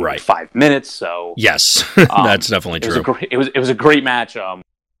were over in like 5 minutes. So yes, that's definitely true. It was a great match.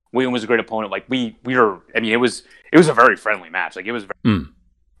 William was a great opponent. Like we were. I mean, it was a very friendly match. Like it was very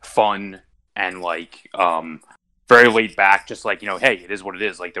fun and like very laid back. Just like, hey, it is what it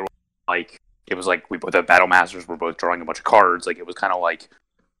is. Like there was like it was like we both the Battle Masters were both drawing a bunch of cards. Like it was kind of like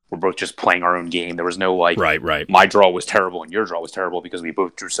we're both just playing our own game. There was no like right. My draw was terrible and your draw was terrible because we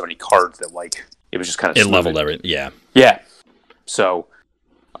both drew so many cards that like it was just kind of it leveled everything. Yeah. So,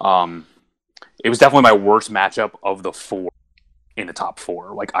 it was definitely my worst matchup of the 4 in the top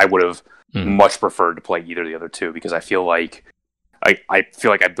 4. Like I would have much preferred to play either of the other 2 because I feel like I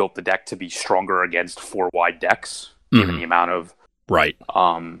built the deck to be stronger against 4-wide decks, given the amount of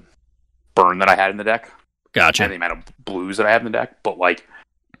burn that I had in the deck. Gotcha. And the amount of blues that I have in the deck. But like,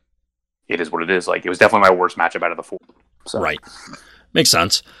 it is what it is. Like it was definitely my worst matchup out of the 4. So. Right. Makes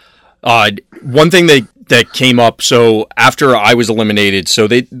sense. One thing that came up, so after I was eliminated, so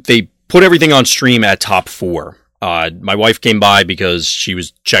they put everything on stream at top 4. My wife came by because she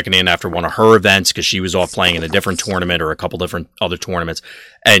was checking in after one of her events because she was off playing in a different tournament or a couple different other tournaments,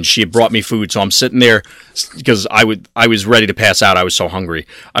 and she had brought me food. So I'm sitting there because I was ready to pass out. I was so hungry.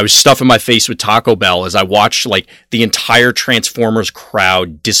 I was stuffing my face with Taco Bell as I watched like the entire Transformers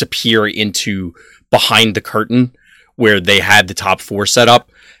crowd disappear into behind the curtain where they had the top 4 set up,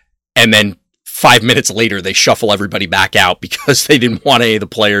 and then 5 minutes later, they shuffle everybody back out because they didn't want any of the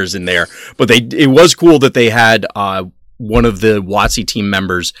players in there. But it was cool that they had one of the WotC team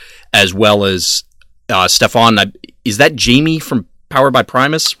members as well as Stefan. Is that Jamie from Powered by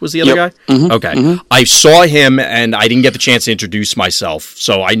Primus was the other guy? Mm-hmm. Okay. Mm-hmm. I saw him, and I didn't get the chance to introduce myself,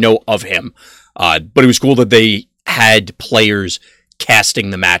 so I know of him. But it was cool that they had players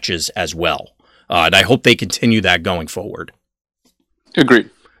casting the matches as well. And I hope they continue that going forward. Agreed.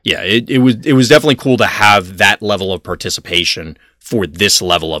 Yeah, it was definitely cool to have that level of participation for this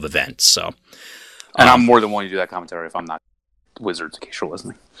level of events. So, and I'm more than willing to do that commentary if I'm not Wizards in case you're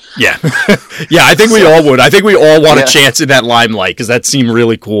listening. Yeah, yeah, I think we all would. I think we all want a chance in that limelight because that seemed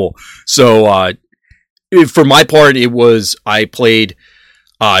really cool. So, for my part, I played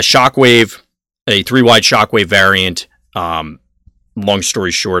Shockwave, a 3-wide Shockwave variant. Long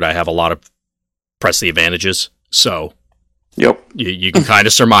story short, I have a lot of press the advantages. So. Yep. You can kind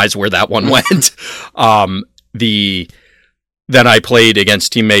of surmise where that one went. Then I played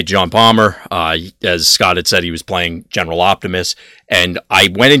against teammate John Palmer. As Scott had said, he was playing General Optimus. And I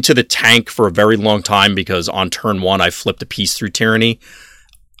went into the tank for a very long time because on turn 1, I flipped a piece through Tyranny.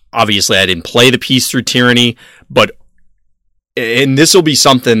 Obviously, I didn't play the piece through Tyranny, and this will be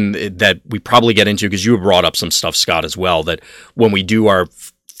something that we probably get into because you brought up some stuff, Scott, as well, that when we do our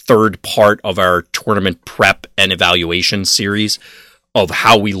third part of our tournament prep and evaluation series of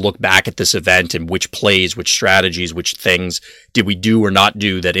how we look back at this event and which plays, which strategies, which things did we do or not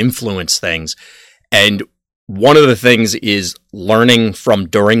do that influence things. And one of the things is learning from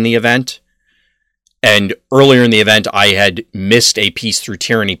during the event. And earlier in the event, I had missed a piece through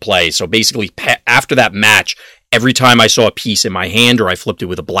Tyranny play. So basically, after that match, every time I saw a piece in my hand or I flipped it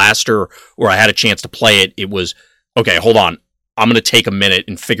with a blaster or I had a chance to play it, it was, okay, hold on. I'm going to take a minute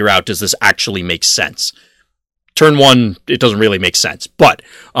and figure out, does this actually make sense? Turn 1, it doesn't really make sense. But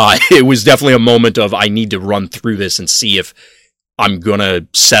it was definitely a moment of, I need to run through this and see if I'm going to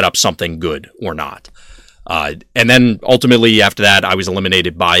set up something good or not. And then ultimately after that, I was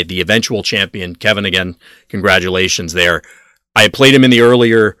eliminated by the eventual champion, Kevin. Again, congratulations there. I had played him in the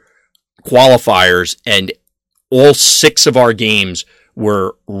earlier qualifiers, and all 6 of our games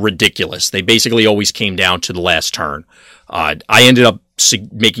were ridiculous. They basically always came down to the last turn. I ended up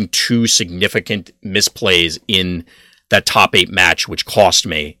making 2 significant misplays in that top 8 match, which cost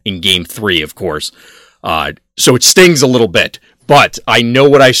me in game 3, of course. So it stings a little bit, but I know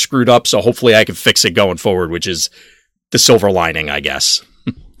what I screwed up, so hopefully I can fix it going forward, which is the silver lining, I guess.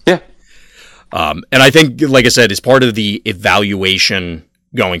 Yeah. And I think, like I said, as part of the evaluation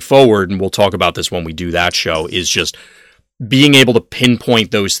going forward, and we'll talk about this when we do that show, is just being able to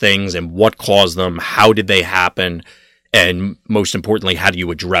pinpoint those things and what caused them, how did they happen, and most importantly, how do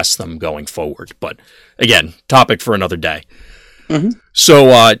you address them going forward? But again, topic for another day. Mm-hmm.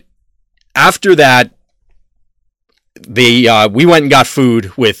 So after that, we went and got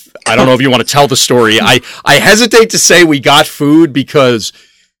food with, I don't know if you want to tell the story. I hesitate to say we got food because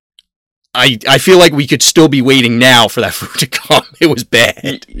I feel like we could still be waiting now for that food to come. It was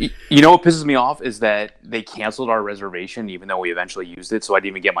bad. You know what pisses me off is that they canceled our reservation even though we eventually used it, so I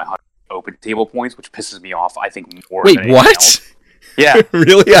didn't even get my open table points, which pisses me off, I think, more Wait, than what? Else. Yeah.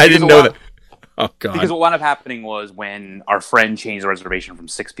 Really? I didn't know that. Oh, God. Because what wound up happening was when our friend changed the reservation from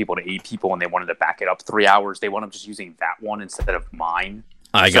 6 people to 8 people and they wanted to back it up 3 hours, they wound up just using that one instead of mine.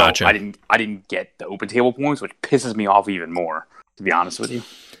 Gotcha. I didn't get the open table points, which pisses me off even more, to be honest with you.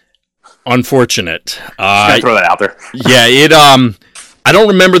 Unfortunate. Just gotta throw that out there. Yeah, I don't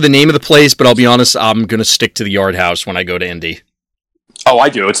remember the name of the place, but I'll be honest, I'm gonna stick to the Yard House when I go to Indy. Oh, I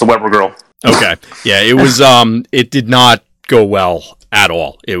do. It's the Weber Grill. Okay. Yeah, it was. It did not go well at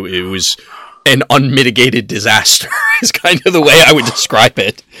all. It was an unmitigated disaster. Is kind of the way I would describe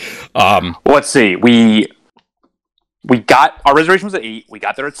it. Well, let's see. We got our reservation was at 8. We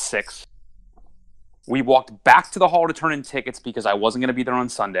got there at 6. We walked back to the hall to turn in tickets because I wasn't going to be there on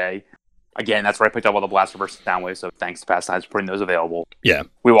Sunday. Again, that's where I picked up all the Blaster vs. Soundwave, so thanks to Pastimes for putting those available. Yeah.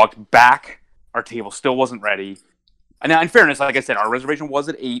 We walked back. Our table still wasn't ready. And now, in fairness, like I said, our reservation was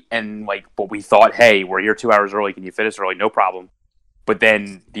at 8, but we thought, hey, we're here 2 hours early. Can you fit us early? No problem. But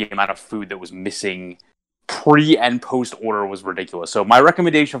then the amount of food that was missing pre and post order was ridiculous. So my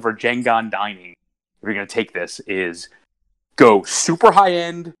recommendation for Gen Con dining, if you're going to take this, is go super high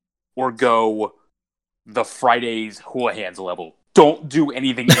end or go the Fridays hula hands level. Don't do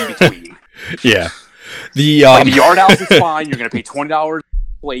anything in between. Yeah. The Yard House is fine. You're going to pay $20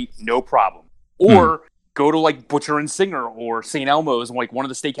 plate, no problem. Or go to like Butcher and Singer or St. Elmo's and like one of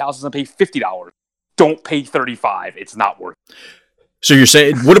the steakhouses and pay $50. Don't pay $35. It's not worth it. So you're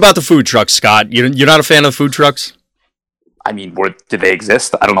saying, what about the food trucks, Scott? You're not a fan of the food trucks? I mean, did they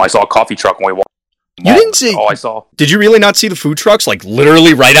exist? I don't know. I saw a coffee truck when we walked. You didn't see? Oh, I saw. Did you really not see the food trucks? Like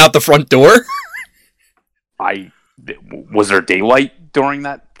literally right out the front door? Was there daylight during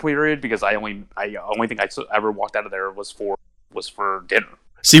that period? Because I only think I ever walked out of there was for dinner.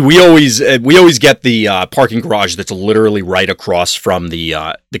 See, we always get the parking garage that's literally right across from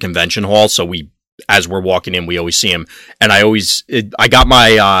the convention hall. So as we're walking in, we always see him. And I got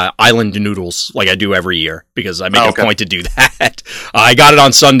my island noodles like I do every year because I make a point to do that. I got it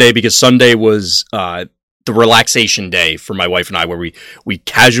on Sunday because Sunday was the relaxation day for my wife and I, where we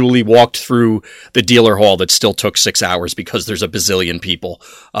casually walked through the dealer hall that still took 6 hours because there's a bazillion people,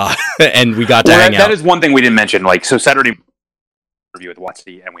 and we got to hang out. That is one thing we didn't mention. Like, so Saturday review with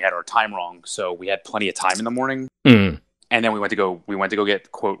Watsy, and we had our time wrong, so we had plenty of time in the morning. And then we went to go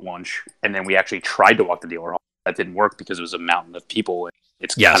get quote lunch, and then we actually tried to walk the dealer hall. That didn't work because it was a mountain of people. And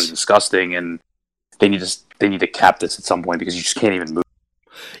it's kind of disgusting, and they need to cap this at some point because you just can't even move.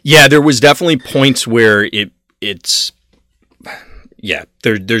 Yeah, there was definitely points where there's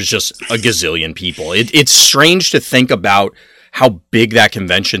just a gazillion people. It's strange to think about how big that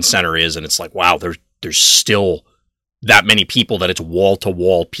convention center is, and it's like, wow, there's still that many people that it's wall to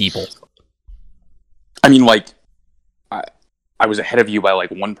wall people. I mean, like, I was ahead of you by like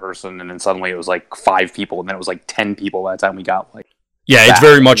one person, and then suddenly it was like 5 people, and then it was like 10 people by the time we got like. Yeah, it's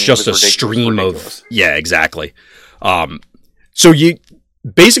very much just a stream of. Yeah, exactly. So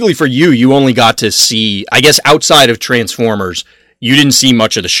basically for you only got to see, I guess, outside of Transformers, you didn't see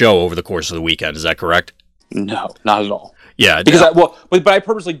much of the show over the course of the weekend. Is that correct? No, not at all. Yeah, because but I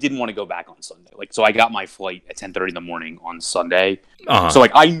purposely didn't want to go back on Sunday. Like, so I got my flight at 10:30 in the morning on Sunday. So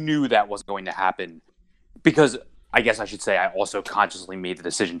like I knew that was going to happen because I guess I should say I also consciously made the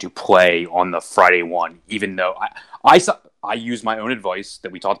decision to play on the Friday one, even though I used my own advice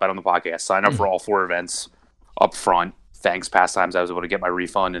that we talked about on the podcast. Sign up for all 4 events up front. Thanks Pastimes, I was able to get my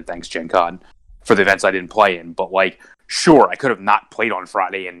refund, and thanks Gen Con for the events I didn't play in. But like, sure, I could have not played on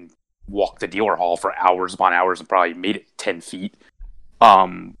Friday and walked the dealer hall for hours upon hours and probably made it 10 feet.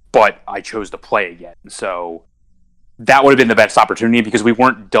 But I chose to play again. So that would have been the best opportunity because we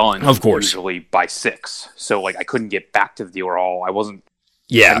weren't done, of course, usually by 6. So like I couldn't get back to the dealer hall.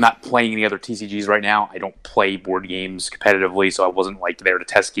 I'm not playing any other TCGs right now. I don't play board games competitively, so I wasn't like there to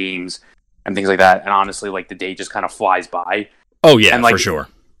test games and things like that. And honestly, like the day just kind of flies by. Oh yeah, and, like, for sure.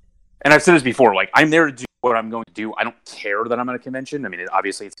 And I've said this before, like I'm there to do what I'm going to do. I don't care that I'm at a convention. I mean,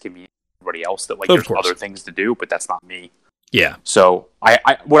 obviously it's convenient for everybody else that like there's other things to do, but that's not me. Yeah. So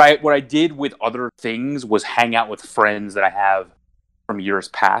what I did with other things was hang out with friends that I have from years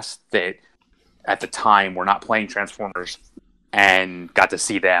past that at the time were not playing Transformers and got to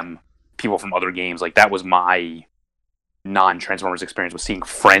see them, people from other games. Like that was my non-Transformers experience, was seeing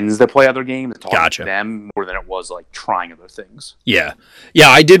friends that play other games and talking to them more than it was like trying other things. Yeah.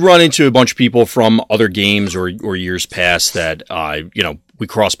 I did run into a bunch of people from other games or years past that we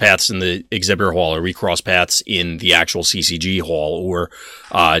cross paths in the exhibitor hall, or we cross paths in the actual CCG hall, or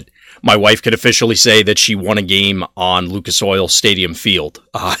my wife could officially say that she won a game on Lucas Oil Stadium Field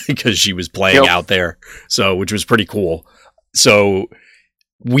because she was playing out there, so which was pretty cool. So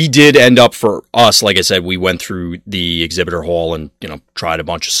we did end up, for us, like I said, we went through the exhibitor hall and, tried a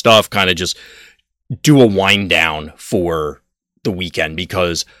bunch of stuff, kind of just do a wind down for the weekend,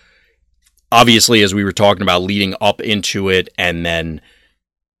 because obviously, as we were talking about leading up into it and then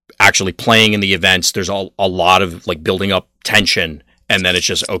actually playing in the events, there's a lot of like building up tension, and then it's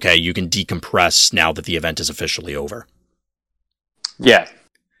just, okay, you can decompress now that the event is officially over. Yeah.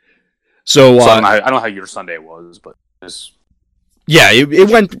 So I don't know how your Sunday was, but it's... Yeah,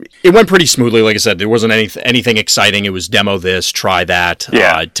 it went pretty smoothly. Like I said, there wasn't anything exciting. It was demo this, try that,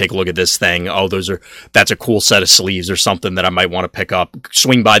 take a look at this thing. Oh, that's a cool set of sleeves or something that I might want to pick up.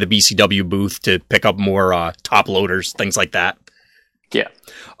 Swing by the BCW booth to pick up more top loaders, things like that. Yeah.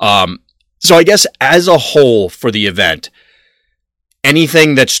 So I guess as a whole for the event,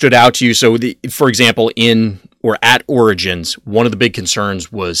 anything that stood out to you? So, for example, in or at Origins, one of the big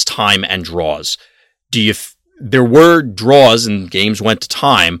concerns was time and draws. There were draws and games went to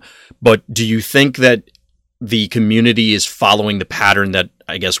time, but do you think that the community is following the pattern that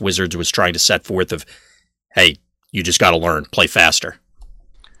I guess Wizards was trying to set forth of hey, you just got to learn, play faster.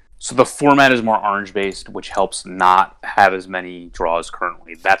 So the format is more orange-based, which helps not have as many draws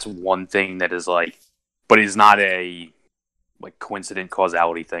currently. That's one thing that is like, but it's not a like coincident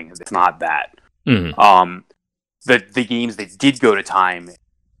causality thing. It's not that. Mm-hmm. The games that did go to time,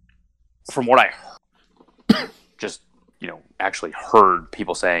 from what I just actually heard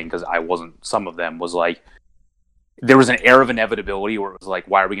people saying, because I wasn't, some of them was like, there was an air of inevitability where it was like,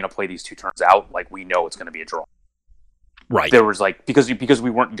 why are we going to play these 2 turns out? Like, we know it's going to be a draw. Right. There was like, because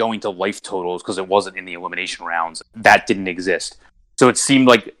we weren't going to life totals because it wasn't in the elimination rounds, that didn't exist. So it seemed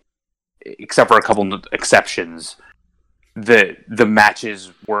like, except for a couple of exceptions, the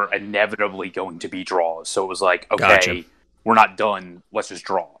matches were inevitably going to be draws. So it was like, okay, Gotcha. We're not done, let's just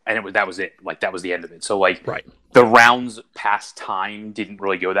draw. And that was it. Like, that was the end of it. So like, right. The rounds past time didn't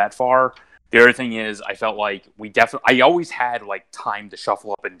really go that far. The other thing is, I felt like I always had like time to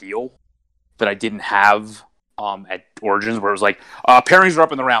shuffle up and deal that I didn't have at Origins, where it was like, pairings are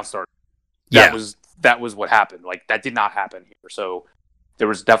up and the round started. That was what happened. Like, that did not happen here. So there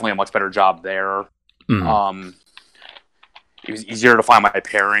was definitely a much better job there. Mm-hmm. It was easier to find my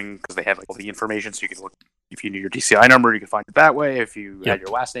pairing because they had like all the information, so you could look. If you knew your DCI number, you could find it that way. If you had your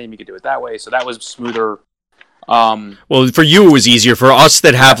last name, you could do it that way. So that was smoother. Well, for you, it was easier. For us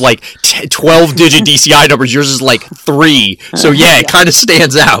that have like 12-digit DCI numbers, yours is like 3. So yeah, it kind of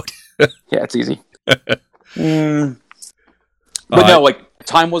stands out. Yeah, it's easy. But no, like,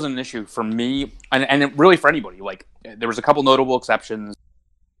 time wasn't an issue for me, and it really for anybody. Like, there was a couple notable exceptions.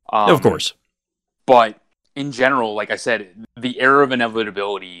 Of course. But in general, like I said, the air of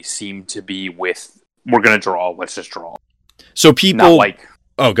inevitability seemed to be with, we're going to draw, let's just draw. So people... Not like...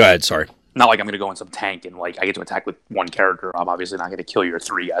 Oh, go ahead, sorry. Not like I'm going to go in some tank and like I get to attack with 1 character. I'm obviously not going to kill your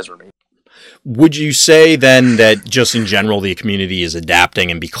 3 guys remaining. Would you say then that just in general the community is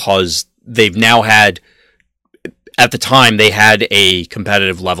adapting, and because they've now had, at the time they had a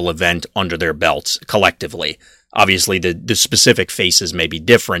competitive level event under their belts collectively? Obviously the specific faces may be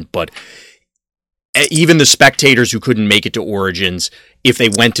different, but even the spectators who couldn't make it to Origins, if they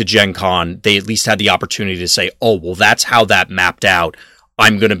went to Gen Con, they at least had the opportunity to say, oh, well, that's how that mapped out.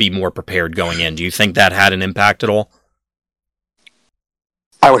 I'm going to be more prepared going in. Do you think that had an impact at all?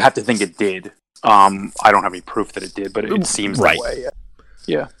 I would have to think it did. I don't have any proof that it did, but it seems right. that way.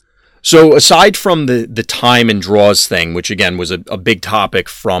 Yeah. So aside from the time and draws thing, which again was a big topic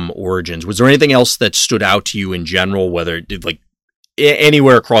from Origins, was there anything else that stood out to you in general, whether it did, like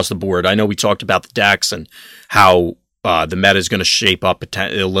anywhere across the board? I know we talked about the decks and how the meta is going to shape up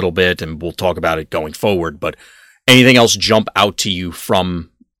a little bit, and we'll talk about it going forward, but anything else jump out to you from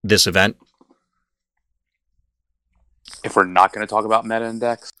this event? If we're not going to talk about meta and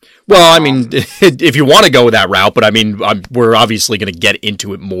decks? Well, I mean, if you want to go that route, but I mean, we're obviously going to get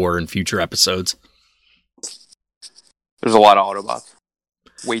into it more in future episodes. There's a lot of Autobots.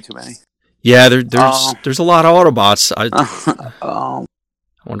 Way too many. Yeah, there's a lot of Autobots. I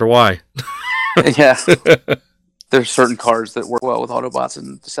wonder why. Yeah. There's certain cards that work well with Autobots,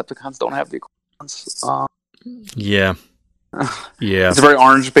 and Decepticons don't have the equivalents. Yeah. Yeah. It's a very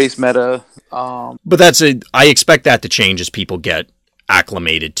orange-based meta. But I expect that to change as people get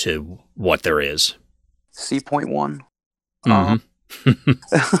acclimated to what there is. C.1.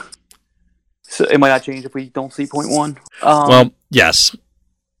 Mm-hmm. So it might not change if we don't see .1. Well, yes.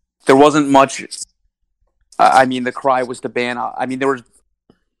 There wasn't much. I mean, the cry was to ban. I mean, there was.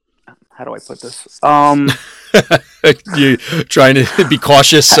 How do I put this? You trying to be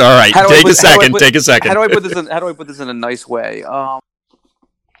cautious? All right, take a second. How do I put this in a nice way?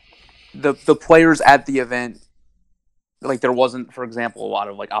 The players at the event, like there wasn't, for example, a lot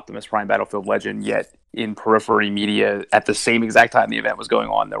of like Optimus Prime Battlefield Legend yet in periphery media at the same exact time the event was going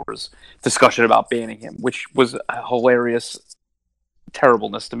on. There was discussion about banning him, which was a hilarious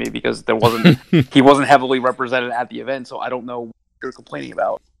terribleness to me because he wasn't heavily represented at the event, so I don't know what you're complaining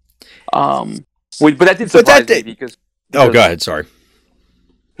about. But that did surprise me because go ahead. Sorry,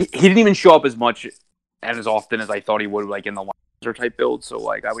 he didn't even show up as much and as often as I thought he would, like in the Lancer type build. So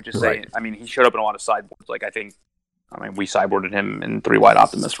like I would just say, I mean, he showed up in a lot of sideboards. Like we sideboarded him in 3-Wide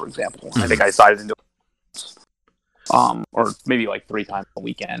Optimus, for example. I think I sided into or maybe like 3 times a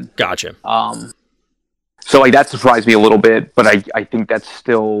weekend. Gotcha. So like that surprised me a little bit, but I think that's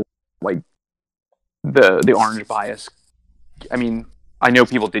still like the orange bias. I mean, I know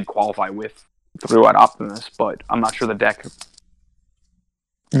people did qualify with 3-Wide Optimus, but I'm not sure the deck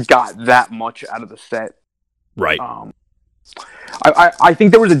got that much out of the set. Right. I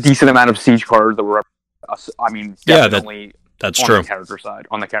think there was a decent amount of siege cards that were. I mean, definitely. That's on true.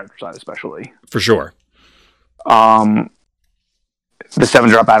 On the character side, especially. For sure. the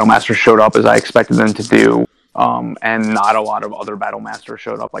 7-drop Battlemasters showed up as I expected them to do. And not a lot of other Battlemasters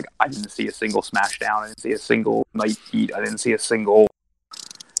showed up. Like, I didn't see a single Smashdown. I didn't see a single Night Heat. I didn't see a single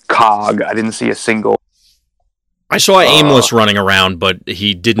Cog. I didn't see a single... I saw Aimless running around, but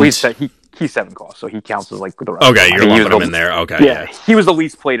he didn't... He's 7 cost, so he counts as like the rest. Okay, you're lumping him in there. Okay, yeah. He was the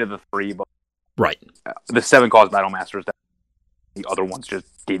least played of the 3, but... Right. The 7 cost Battlemasters, the other ones just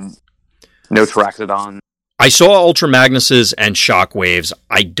didn't. No Traxodon. I saw Ultra Magnuses and Shockwaves.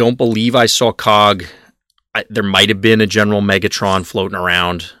 I don't believe I saw Cog. There might have been a General Megatron floating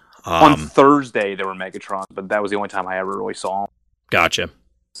around. On Thursday, there were Megatrons, but that was the only time I ever really saw them. Gotcha.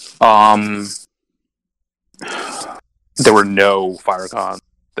 There were no Firecons.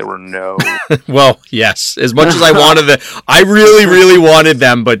 There were no... Well, yes. As much as I wanted them, I really, really wanted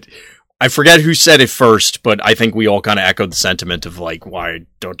them, but I forget who said it first, but I think we all kind of echoed the sentiment of, like, why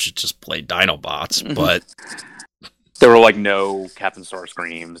don't you just play Dinobots? But... There were, like, no Captain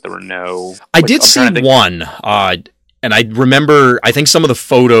Starscreams. There were no... I did see one, and I remember, I think some of the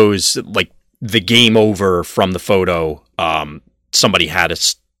photos, like, the game over from the photo, somebody had a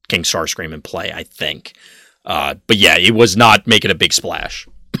King Starscream in play, I think. But yeah, it was not making a big splash.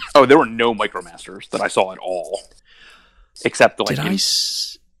 Oh, there were no Micromasters that I saw at all. Except, like,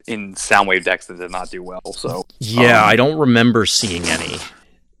 in Soundwave decks that did not do well, so... Yeah, I don't remember seeing any.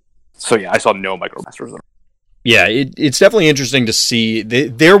 So yeah, I saw no Micromasters at all. Yeah, it's definitely interesting to see.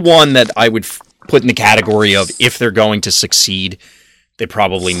 They're one that I would put in the category of, if they're going to succeed, they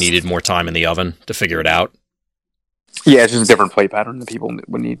probably needed more time in the oven to figure it out. Yeah, it's just a different play pattern that people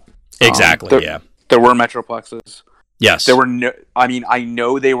would need. Exactly, yeah. There were Metroplexes. Yes. There were no... I mean, I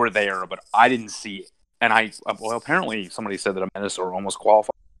know they were there, but I didn't see it. And well, apparently somebody said that a Menasor almost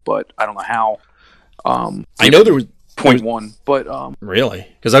qualified, but I don't know how. I know there was... 0.1, but... Really?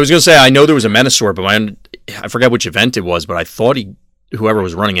 Because I was going to say, I know there was a Menasor, but I forget which event it was, but I thought whoever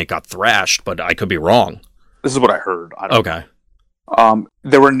was running it got thrashed, but I could be wrong. This is what I heard. I don't know.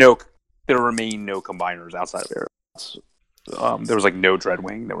 There remain no combiners outside of Aerodance. There was, like, no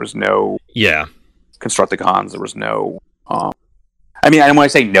Dreadwing. There was no... Yeah. Constructicons. There was no... I mean, and when I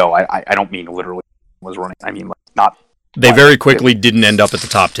say no, I don't mean literally was running. I mean, like, not... They very quickly didn't end up at the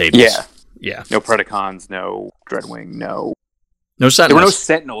top tables. Yeah. Yeah. No Predacons, no Dreadwing, no Sentinels. There were no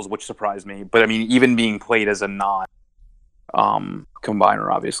Sentinels, which surprised me. But I mean, even being played as a non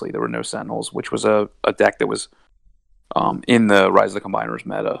combiner, obviously, there were no Sentinels, which was a deck that was in the Rise of the Combiners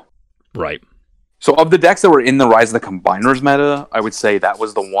meta. Right. So of the decks that were in the Rise of the Combiners meta, I would say that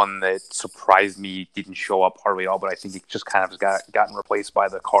was the one that surprised me, didn't show up hardly at all, but I think it just kind of gotten replaced by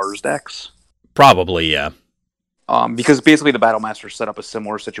the Cars decks. Probably, yeah. Because basically the Battlemaster set up a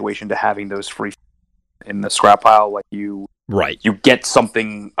similar situation to having those free in the scrap pile. Like you get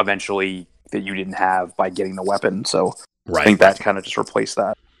something eventually that you didn't have by getting the weapon. So I think that kind of just replaced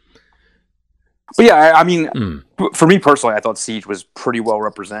that. But yeah, I mean, for me personally, I thought Siege was pretty well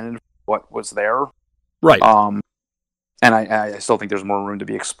represented for what was there. Right. And I still think there's more room to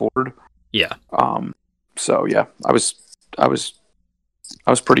be explored. Yeah. So yeah, I was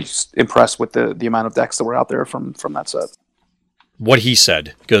pretty impressed with the amount of decks that were out there from that set. What he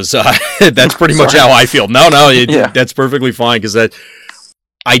said, because that's pretty much how I feel. No, that's perfectly fine, because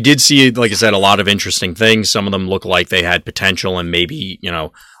I did see, like I said, a lot of interesting things. Some of them look like they had potential, and maybe,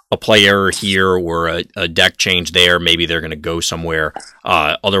 a play error here or a deck change there. Maybe they're going to go somewhere.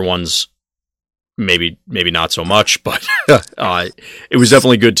 Other ones, maybe not so much, but it was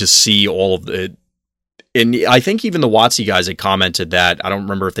definitely good to see all of it. And I think even the WotC guys had commented that, I don't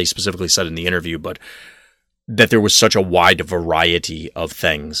remember if they specifically said in the interview, but that there was such a wide variety of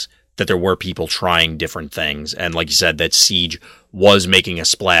things, that there were people trying different things. And like you said, that Siege was making a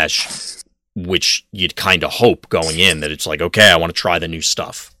splash, which you'd kind of hope going in, that it's like, okay, I want to try the new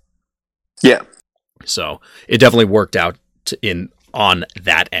stuff. Yeah. So it definitely worked out on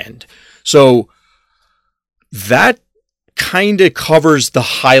that end. So that kind of covers the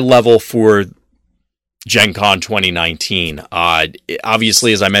high level for Gen Con 2019.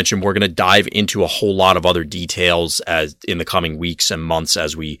 Obviously, as I mentioned, we're going to dive into a whole lot of other details as in the coming weeks and months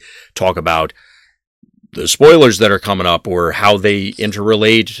as we talk about the spoilers that are coming up, or how they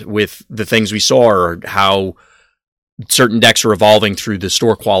interrelate with the things we saw, or how certain decks are evolving through the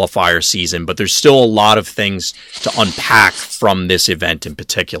store qualifier season. But there's still a lot of things to unpack from this event in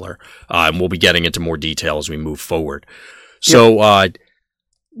particular. And we'll be getting into more detail as we move forward. So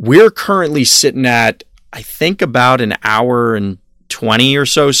we're currently sitting at, I think, about an hour and 20 or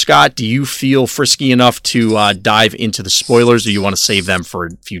so. Scott, do you feel frisky enough to dive into the spoilers, or do you want to save them for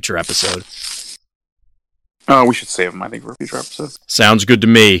a future episode? We should save them, I think, for a future episode. Sounds good to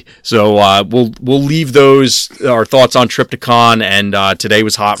me. So we'll leave our thoughts on Trypticon, and today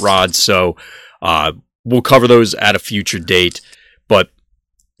was Hot Rods, so we'll cover those at a future date. But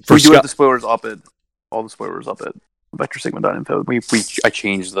we do have the spoilers up at all the spoilers up at VectorSigma.info. I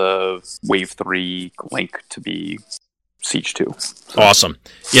changed the Wave 3 link to be Siege 2. So. Awesome.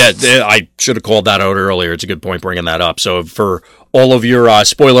 Yeah, I should have called that out earlier. It's a good point bringing that up. So for all of your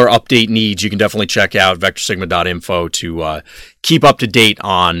spoiler update needs, you can definitely check out VectorSigma.info to keep up to date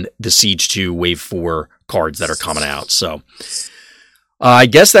on the Siege 2 Wave 4 cards that are coming out. So I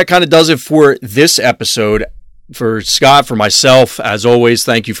guess that kind of does it for this episode. For Scott, for myself, as always,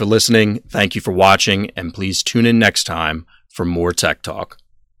 thank you for listening. Thank you for watching. And please tune in next time for more Tech Talk.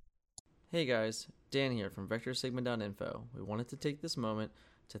 Hey guys, Dan here from VectorSigma.info. We wanted to take this moment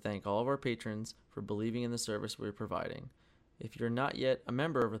to thank all of our patrons for believing in the service we're providing. If you're not yet a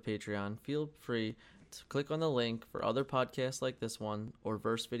member of the Patreon, feel free to click on the link for other podcasts like this one, or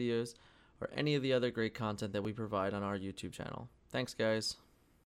verse videos, or any of the other great content that we provide on our YouTube channel. Thanks, guys.